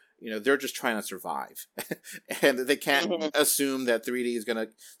 whatever, they're just trying to survive, and they can't assume that 3D is going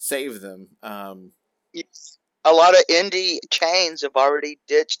to save them. A lot of indie chains have already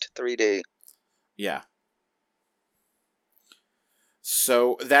ditched 3D. Yeah.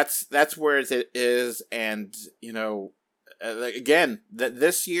 So that's where it is, and again, that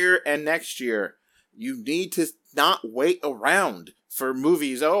this year and next year, you need to not wait around for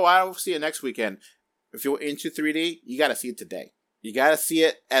movies. Oh, I'll see it next weekend. If you're into 3D, you got to see it today. You got to see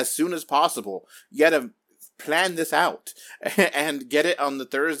it as soon as possible. You got to plan this out and get it on the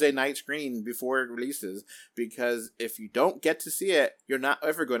Thursday night screen before it releases, because if you don't get to see it, you're not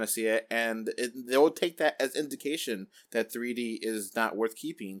ever going to see it, and they'll take that as indication that 3D is not worth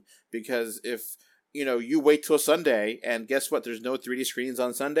keeping. Because if you wait till Sunday, and guess what, there's no 3D screens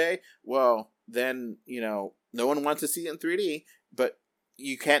on Sunday, well, then no one wants to see it in 3D, but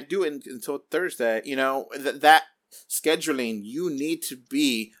you can't do it until Thursday. That scheduling, you need to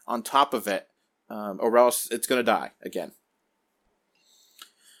be on top of it, or else it's going to die again.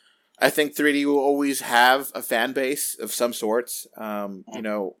 I think 3D will always have a fan base of some sorts.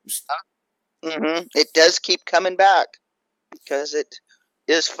 It does keep coming back because it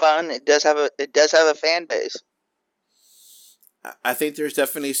is fun. It does have a fan base. I think there's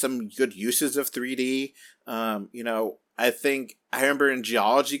definitely some good uses of 3D. I remember in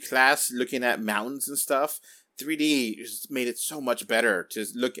geology class looking at mountains and stuff. 3D just made it so much better to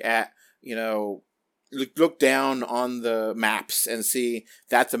look at, look down on the maps and see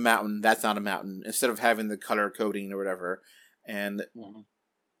that's a mountain, that's not a mountain, instead of having the color coding or whatever. And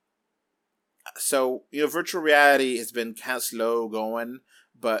so, virtual reality has been kind of slow going,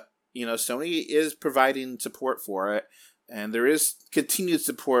 but, Sony is providing support for it. And there is continued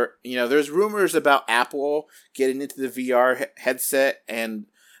support. There's rumors about Apple getting into the VR headset, and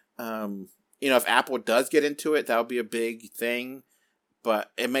if Apple does get into it, that'll be a big thing.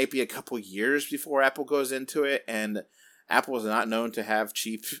 But it might be a couple years before Apple goes into it, and Apple is not known to have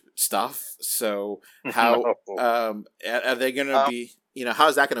cheap stuff. So how are they going to be? How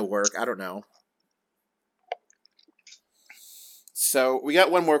is that going to work? I don't know. So we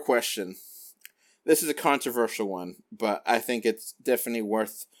got one more question. This is a controversial one, but I think it's definitely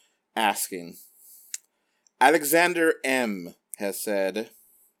worth asking. Alexander M. has said,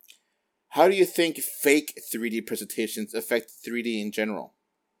 how do you think fake 3D presentations affect 3D in general?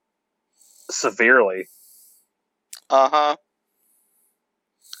 Severely. And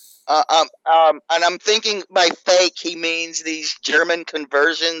I'm thinking by fake, he means these German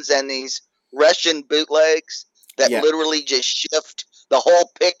conversions and these Russian bootlegs that literally just shift the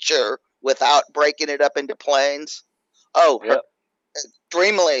whole picture without breaking it up into planes.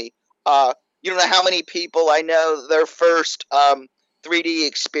 Extremely. You don't know how many people I know, their first 3D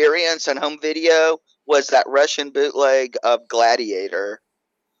experience on home video was that Russian bootleg of Gladiator.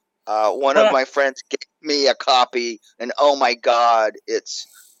 One of my friends gave me a copy, and oh my god, it's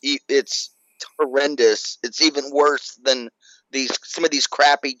horrendous. It's even worse than some of these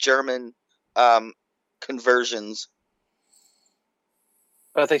crappy German conversions.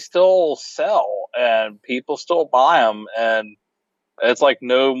 But they still sell, and people still buy them, and it's like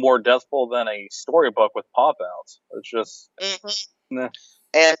no more deathful than a storybook with pop outs. It's just, nah.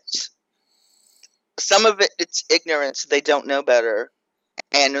 And some of it's ignorance. They don't know better.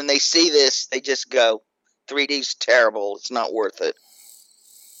 And when they see this, they just go, 3D's terrible. It's not worth it.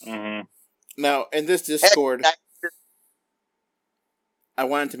 Mm-hmm. Now, in this Discord, I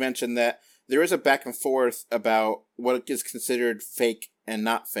wanted to mention that there is a back and forth about what is considered fake and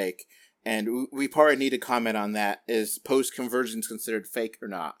not fake. And we probably need to comment on that. Is post-conversions considered fake or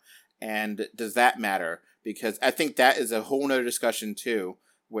not? And does that matter? Because I think that is a whole nother discussion too.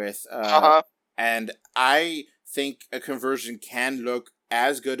 And I think a conversion can look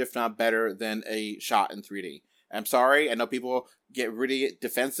as good, if not better, than a shot in 3D. I'm sorry, I know people get really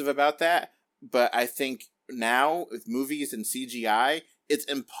defensive about that, but I think now with movies and CGI, it's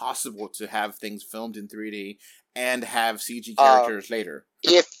impossible to have things filmed in 3D and have CG characters later.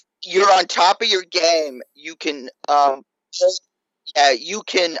 If you're on top of your game, you can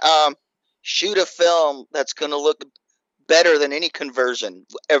shoot a film that's going to look better than any conversion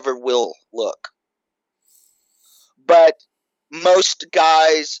ever will look. But most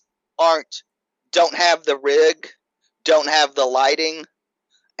guys don't have the rig, don't have the lighting,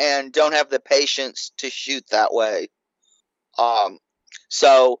 and don't have the patience to shoot that way. But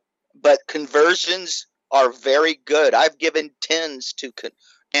conversions are very good. I've given 10s to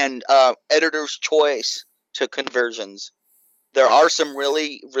and editor's choice to conversions. There are some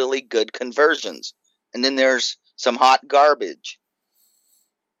really, really good conversions, and then there's some hot garbage.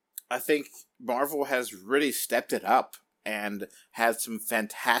 I think Marvel has really stepped it up and had some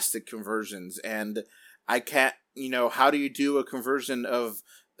fantastic conversions. And I can't, how do you do a conversion of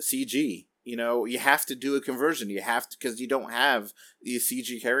CG? You have to do a conversion. You have to, because you don't have these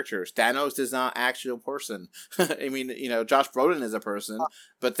CG characters. Thanos is not actually a person. I mean, Josh Brolin is a person,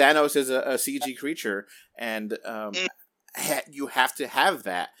 but Thanos is a CG creature. And you have to have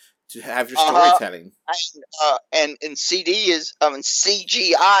that to have your storytelling. And CGI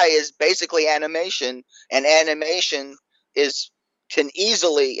is basically animation, and animation can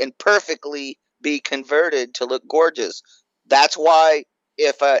easily and perfectly be converted to look gorgeous. That's why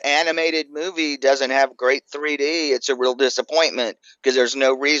if an animated movie doesn't have great 3D, it's a real disappointment, because there's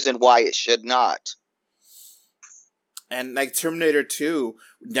no reason why it should not. And like Terminator 2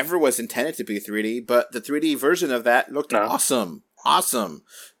 never was intended to be 3D, but the 3D version of that looked awesome. Awesome.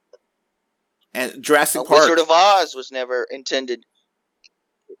 And Jurassic Park. Wizard of Oz was never intended.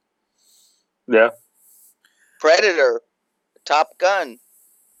 Yeah. Predator. Top Gun.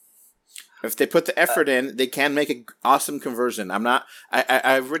 If they put the effort in, they can make an awesome conversion.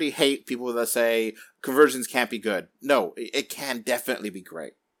 I really hate people that say conversions can't be good. No, it can definitely be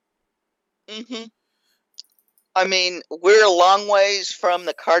great. Mm-hmm. I mean, we're a long ways from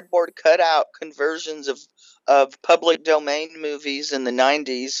the cardboard cutout conversions of public domain movies in the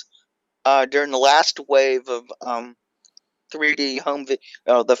 90s during the last wave of 3D home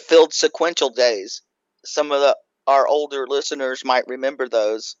video, the filled sequential days. Some of our older listeners might remember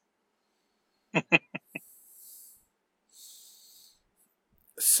those.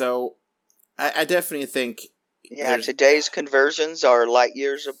 So, I definitely think... Yeah, today's conversions are light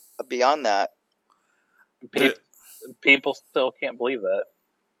years beyond that. People still can't believe that.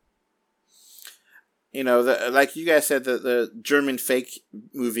 Like you guys said, the German fake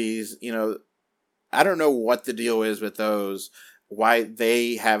movies, I don't know what the deal is with those, why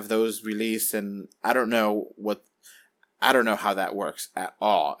they have those released, and I don't know how that works at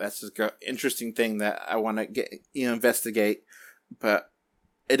all. That's just an interesting thing that I want to investigate, but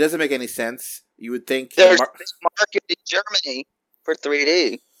it doesn't make any sense. You would think there's this market in Germany for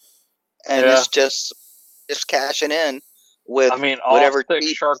 3D, and it's just cashing in with whatever. All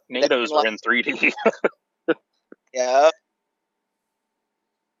 6 Sharknadoes are in 3D. Yeah,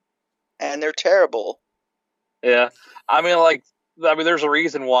 and they're terrible. Yeah, there's a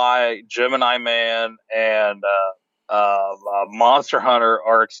reason why Gemini Man and Monster Hunter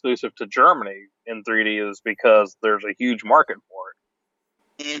are exclusive to Germany in 3D, is because there's a huge market for it.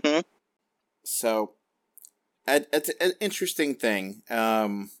 Mm-hmm. So, it's an interesting thing,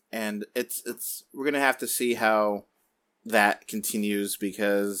 and it's we're gonna have to see how that continues,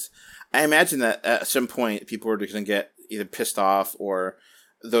 because I imagine that at some point people are going to get either pissed off, or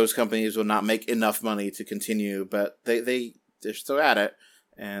those companies will not make enough money to continue, but they're still at it,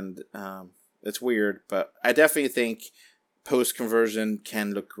 and it's weird, but I definitely think post-conversion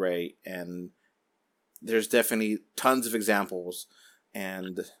can look great, and there's definitely tons of examples,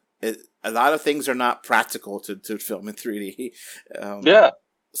 and a lot of things are not practical to film in 3D. Yeah.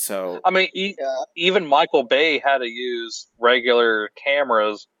 So I mean, even Michael Bay had to use regular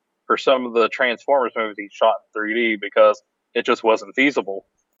cameras for some of the Transformers movies he shot in 3D because it just wasn't feasible.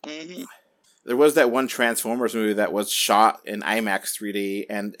 Mm-hmm. there was that one Transformers movie that was shot in IMAX 3D,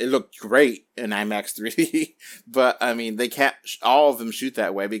 and it looked great in IMAX 3D. But I mean, they can't all of them shoot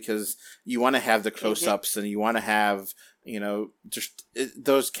that way because you want to have the close-ups and you want to have,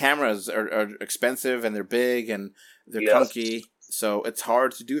 those cameras are expensive and they're big and they're clunky, so it's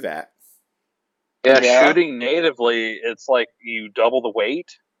hard to do that. Yeah, shooting natively, it's like you double the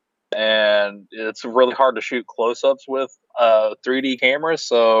weight, and it's really hard to shoot close-ups with 3D cameras,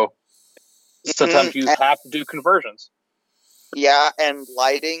 so sometimes you have to do conversions. Yeah, and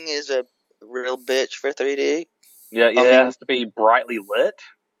lighting is a real bitch for 3D. Yeah, it has to be brightly lit.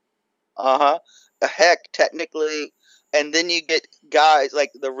 Heck, technically, and then you get guys like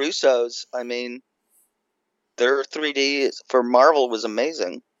the Russos. I mean, their 3D for Marvel was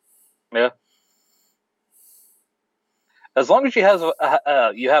amazing. Yeah. As long as you have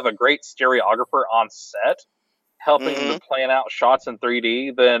a great stereographer on set helping to plan out shots in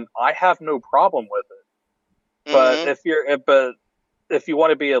 3D, then I have no problem with it. But if you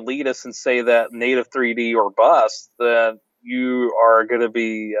want to be elitist and say that native 3D or bust, then you are going to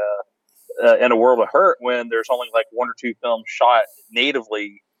be in a world of hurt when there's only like 1 or 2 films shot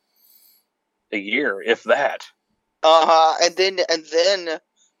natively a year, if that. And then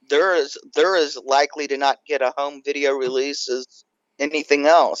there is likely to not get a home video release as anything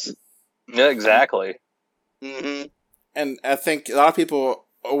else. Yeah, exactly. Mm-hmm. And I think a lot of people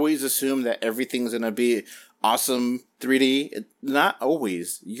always assume that everything's going to be awesome 3D. Not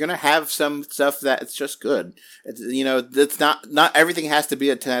always. You're going to have some stuff that it's just good. It's not everything has to be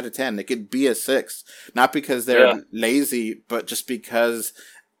a 10 out of 10. It could be a 6. Not because they're lazy, but just because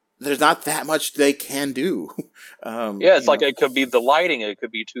there's not that much they can do. It's like it could be the lighting. It could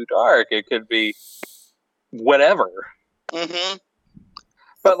be too dark. It could be whatever. Mm-hmm.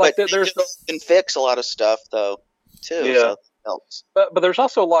 But there's can fix a lot of stuff though, too. Yeah. So it helps. But there's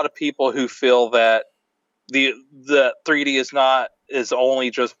also a lot of people who feel that the 3D is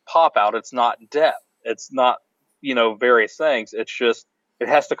only just pop out. It's not depth. It's not various things. It's just it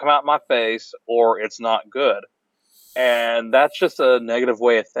has to come out in my face or it's not good. And that's just a negative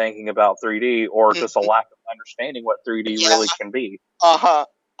way of thinking about 3D, or just a lack of understanding what 3D really can be.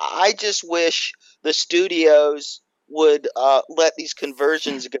 I just wish the studios would let these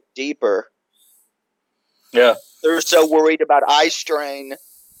conversions go deeper. Yeah. They're so worried about eye strain,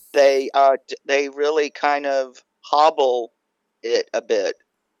 they really kind of hobble it a bit.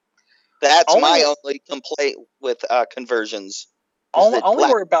 That's my only complaint with conversions. Only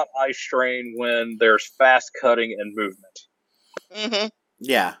worry about eye strain when there's fast cutting and movement. Mm-hmm.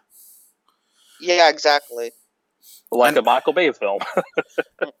 Yeah. Yeah, exactly. Like a Michael Bay film.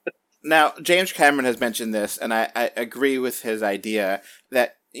 Now, James Cameron has mentioned this, and I agree with his idea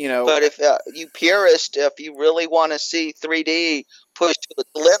that, But if you purist, if you really want to see 3D pushed to its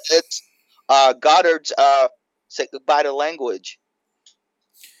limits, Goddard's say goodbye to language.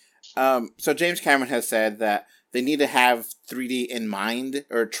 So James Cameron has said that they need to have 3D in mind,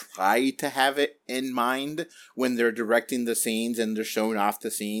 or try to have it in mind when they're directing the scenes and they're showing off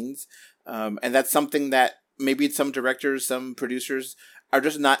the scenes. And that's something that maybe some directors, some producers are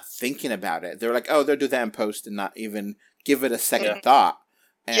just not thinking about it. They're like, oh, they'll do that in post and not even give it a second thought.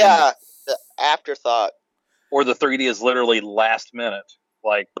 And the afterthought. Or the 3D is literally last minute,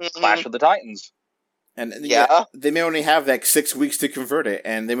 like Clash of the Titans. And they may only have like 6 weeks to convert it,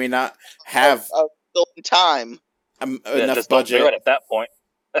 and they may not have time enough budget. Don't do it at that point.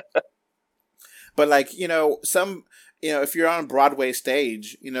 But if you're on a Broadway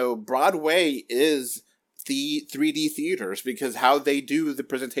stage, Broadway is the 3D theaters, because how they do the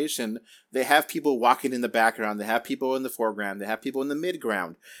presentation, they have people walking in the background, they have people in the foreground, they have people in the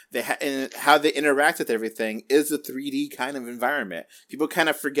midground. And how they interact with everything is a 3D kind of environment. People kind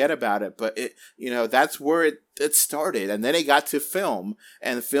of forget about it, but that's where it started. And then it got to film,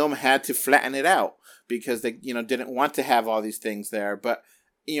 and film had to flatten it out because they didn't want to have all these things there. But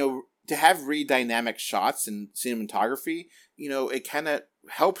to have really dynamic shots and cinematography, it kind of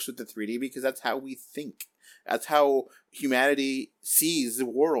helps with the 3D because that's how we think. That's how humanity sees the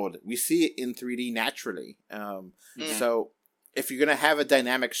world. We see it in 3D naturally. So if you're going to have a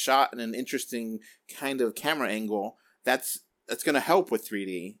dynamic shot and an interesting kind of camera angle, that's going to help with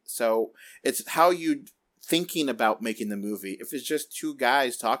 3D. So it's how you thinking about making the movie. If it's just 2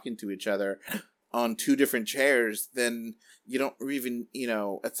 guys talking to each other on 2 different chairs, then you don't even,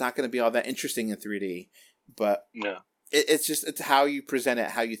 it's not going to be all that interesting in 3D. But it's how you present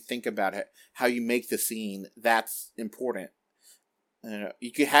it, how you think about it, how you make the scene. That's important.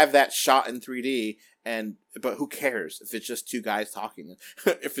 You could have that shot in 3D, but who cares if it's just two guys talking?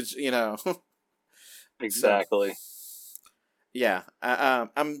 If it's Exactly. Yeah,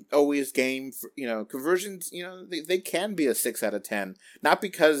 I'm always game for conversions. They can be a 6 out of 10, not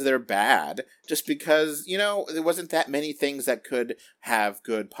because they're bad, just because there wasn't that many things that could have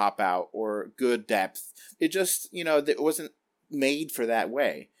good pop out or good depth. It just it wasn't made for that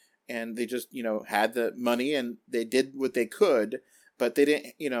way, and they just had the money and they did what they could, but they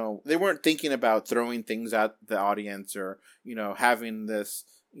didn't they weren't thinking about throwing things at the audience or having this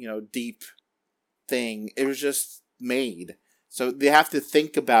deep thing. It was just made. So they have to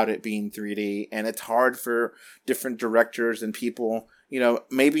think about it being 3D, and it's hard for different directors and people.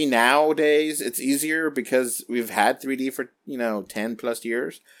 Maybe nowadays it's easier because we've had 3D for 10 plus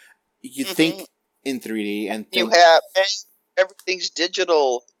years. You think in 3D and everything's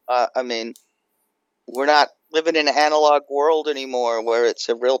digital. I mean, we're not living in an analog world anymore where it's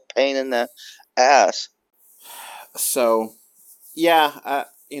a real pain in the ass. So, yeah,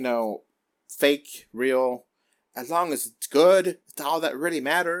 fake, real. As long as it's good, it's all that really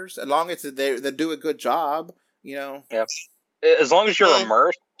matters. As long as they do a good job, Yeah. As long as you're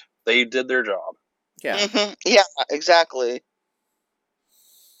immersed, they did their job. Yeah. Mm-hmm. Yeah, exactly.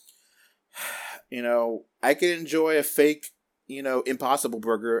 I can enjoy a fake, Impossible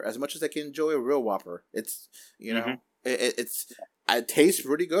Burger as much as I can enjoy a real Whopper. It's, it tastes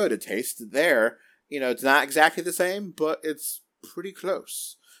pretty good. It tastes there. It's not exactly the same, but it's pretty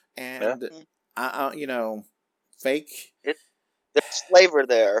close. And, fake. There's flavor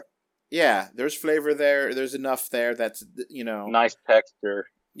there. Yeah, there's flavor there. There's enough there that's, nice texture.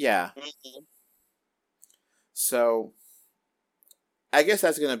 Yeah. Mm-hmm. So, I guess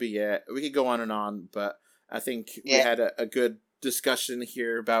that's going to be it. We could go on and on, but I think we had a good discussion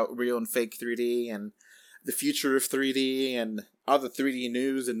here about real and fake 3D and the future of 3D and all the 3D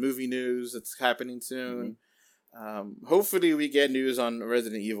news and movie news that's happening soon. Mm-hmm. Hopefully we get news on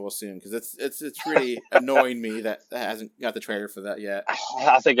Resident Evil soon, because it's really annoying me that hasn't got the trailer for that yet.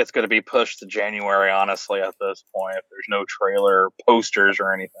 I think it's going to be pushed to January, honestly, at this point, if there's no trailer, posters,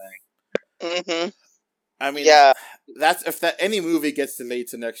 or anything. Mm-hmm. I mean, yeah. If any movie gets delayed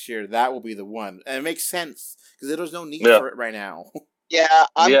to next year, that will be the one, and it makes sense because there's no need for it right now. Yeah,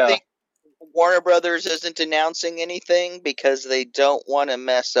 I'm thinking Warner Brothers isn't announcing anything because they don't want to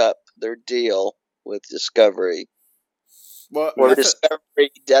mess up their deal with Discovery. Well, or Discovery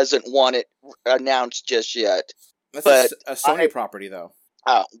doesn't want it announced just yet. That's a Sony property, though.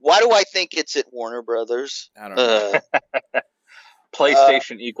 Why do I think it's at Warner Brothers? I don't know.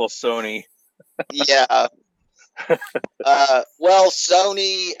 PlayStation equals Sony. Yeah. Well,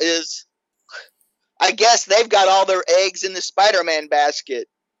 Sony is... I guess they've got all their eggs in the Spider-Man basket,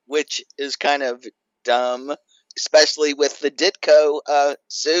 which is kind of dumb. Especially with the Ditko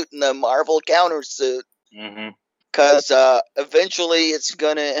suit and the Marvel counter suit. Because eventually it's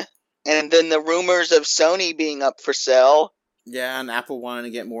going to... And then the rumors of Sony being up for sale. Yeah, and Apple wanting to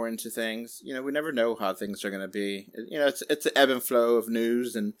get more into things. We never know how things are going to be. It's an ebb and flow of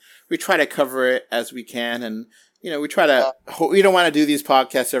news, and we try to cover it as we can. And, we try to... we don't want to do these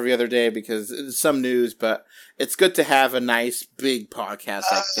podcasts every other day because it's some news, but it's good to have a nice, big podcast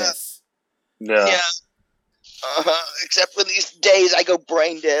like this. Yeah. Except for these days I go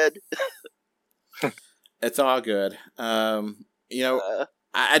brain dead. It's all good. I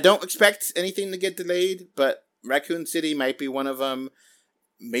don't expect anything to get delayed, but Raccoon City might be one of them.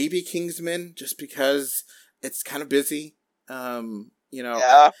 Maybe Kingsman, just because it's kind of busy.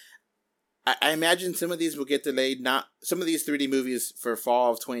 Yeah. I imagine some of these will get delayed. Some of these 3D movies for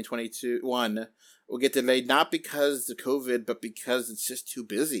fall of 2021 will get delayed, not because of COVID, but because it's just too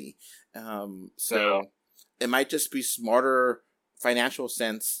busy. It might just be smarter financial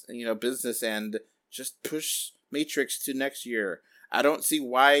sense, business end, just push Matrix to next year. I don't see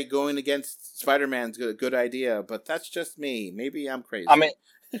why going against Spider-Man's a good idea, but that's just me. Maybe I'm crazy. I mean,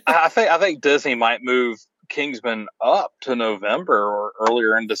 I think Disney might move Kingsman up to November or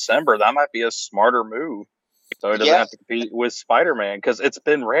earlier in December. That might be a smarter move, so it doesn't have to compete with Spider-Man, because it's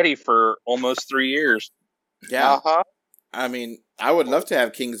been ready for almost 3 years. Yeah. I mean, I would love to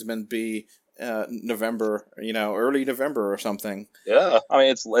have Kingsman be November, early November or something. Yeah, I mean,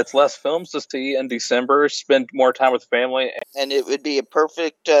 it's less films to see in December. Spend more time with family, and it would be a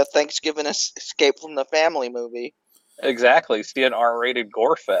perfect Thanksgiving escape from the family movie. Exactly, see an R-rated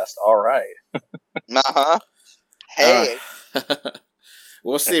gore fest. All right. Hey,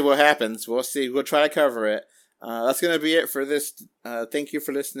 we'll see what happens. We'll see. We'll try to cover it. That's gonna be it for this. Thank you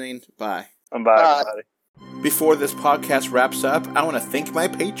for listening. Bye. Bye, everybody. Before this podcast wraps up, I want to thank my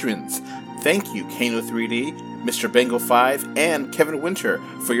patrons. Thank you, Kano3D, Mr. Bengal 5, and Kevin Winter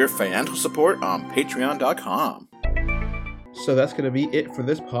for your financial support on Patreon.com. So that's going to be it for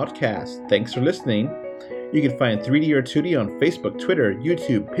this podcast. Thanks for listening. You can find 3D or 2D on Facebook, Twitter,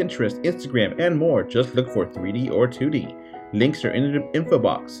 YouTube, Pinterest, Instagram, and more. Just look for 3D or 2D. Links are in the info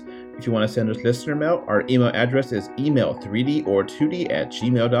box. If you want to send us listener mail, our email address is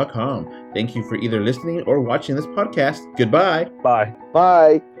email3dortwo@gmail.com. Thank you for either listening or watching this podcast. Goodbye. Bye.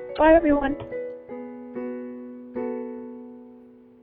 Bye. Bye, everyone.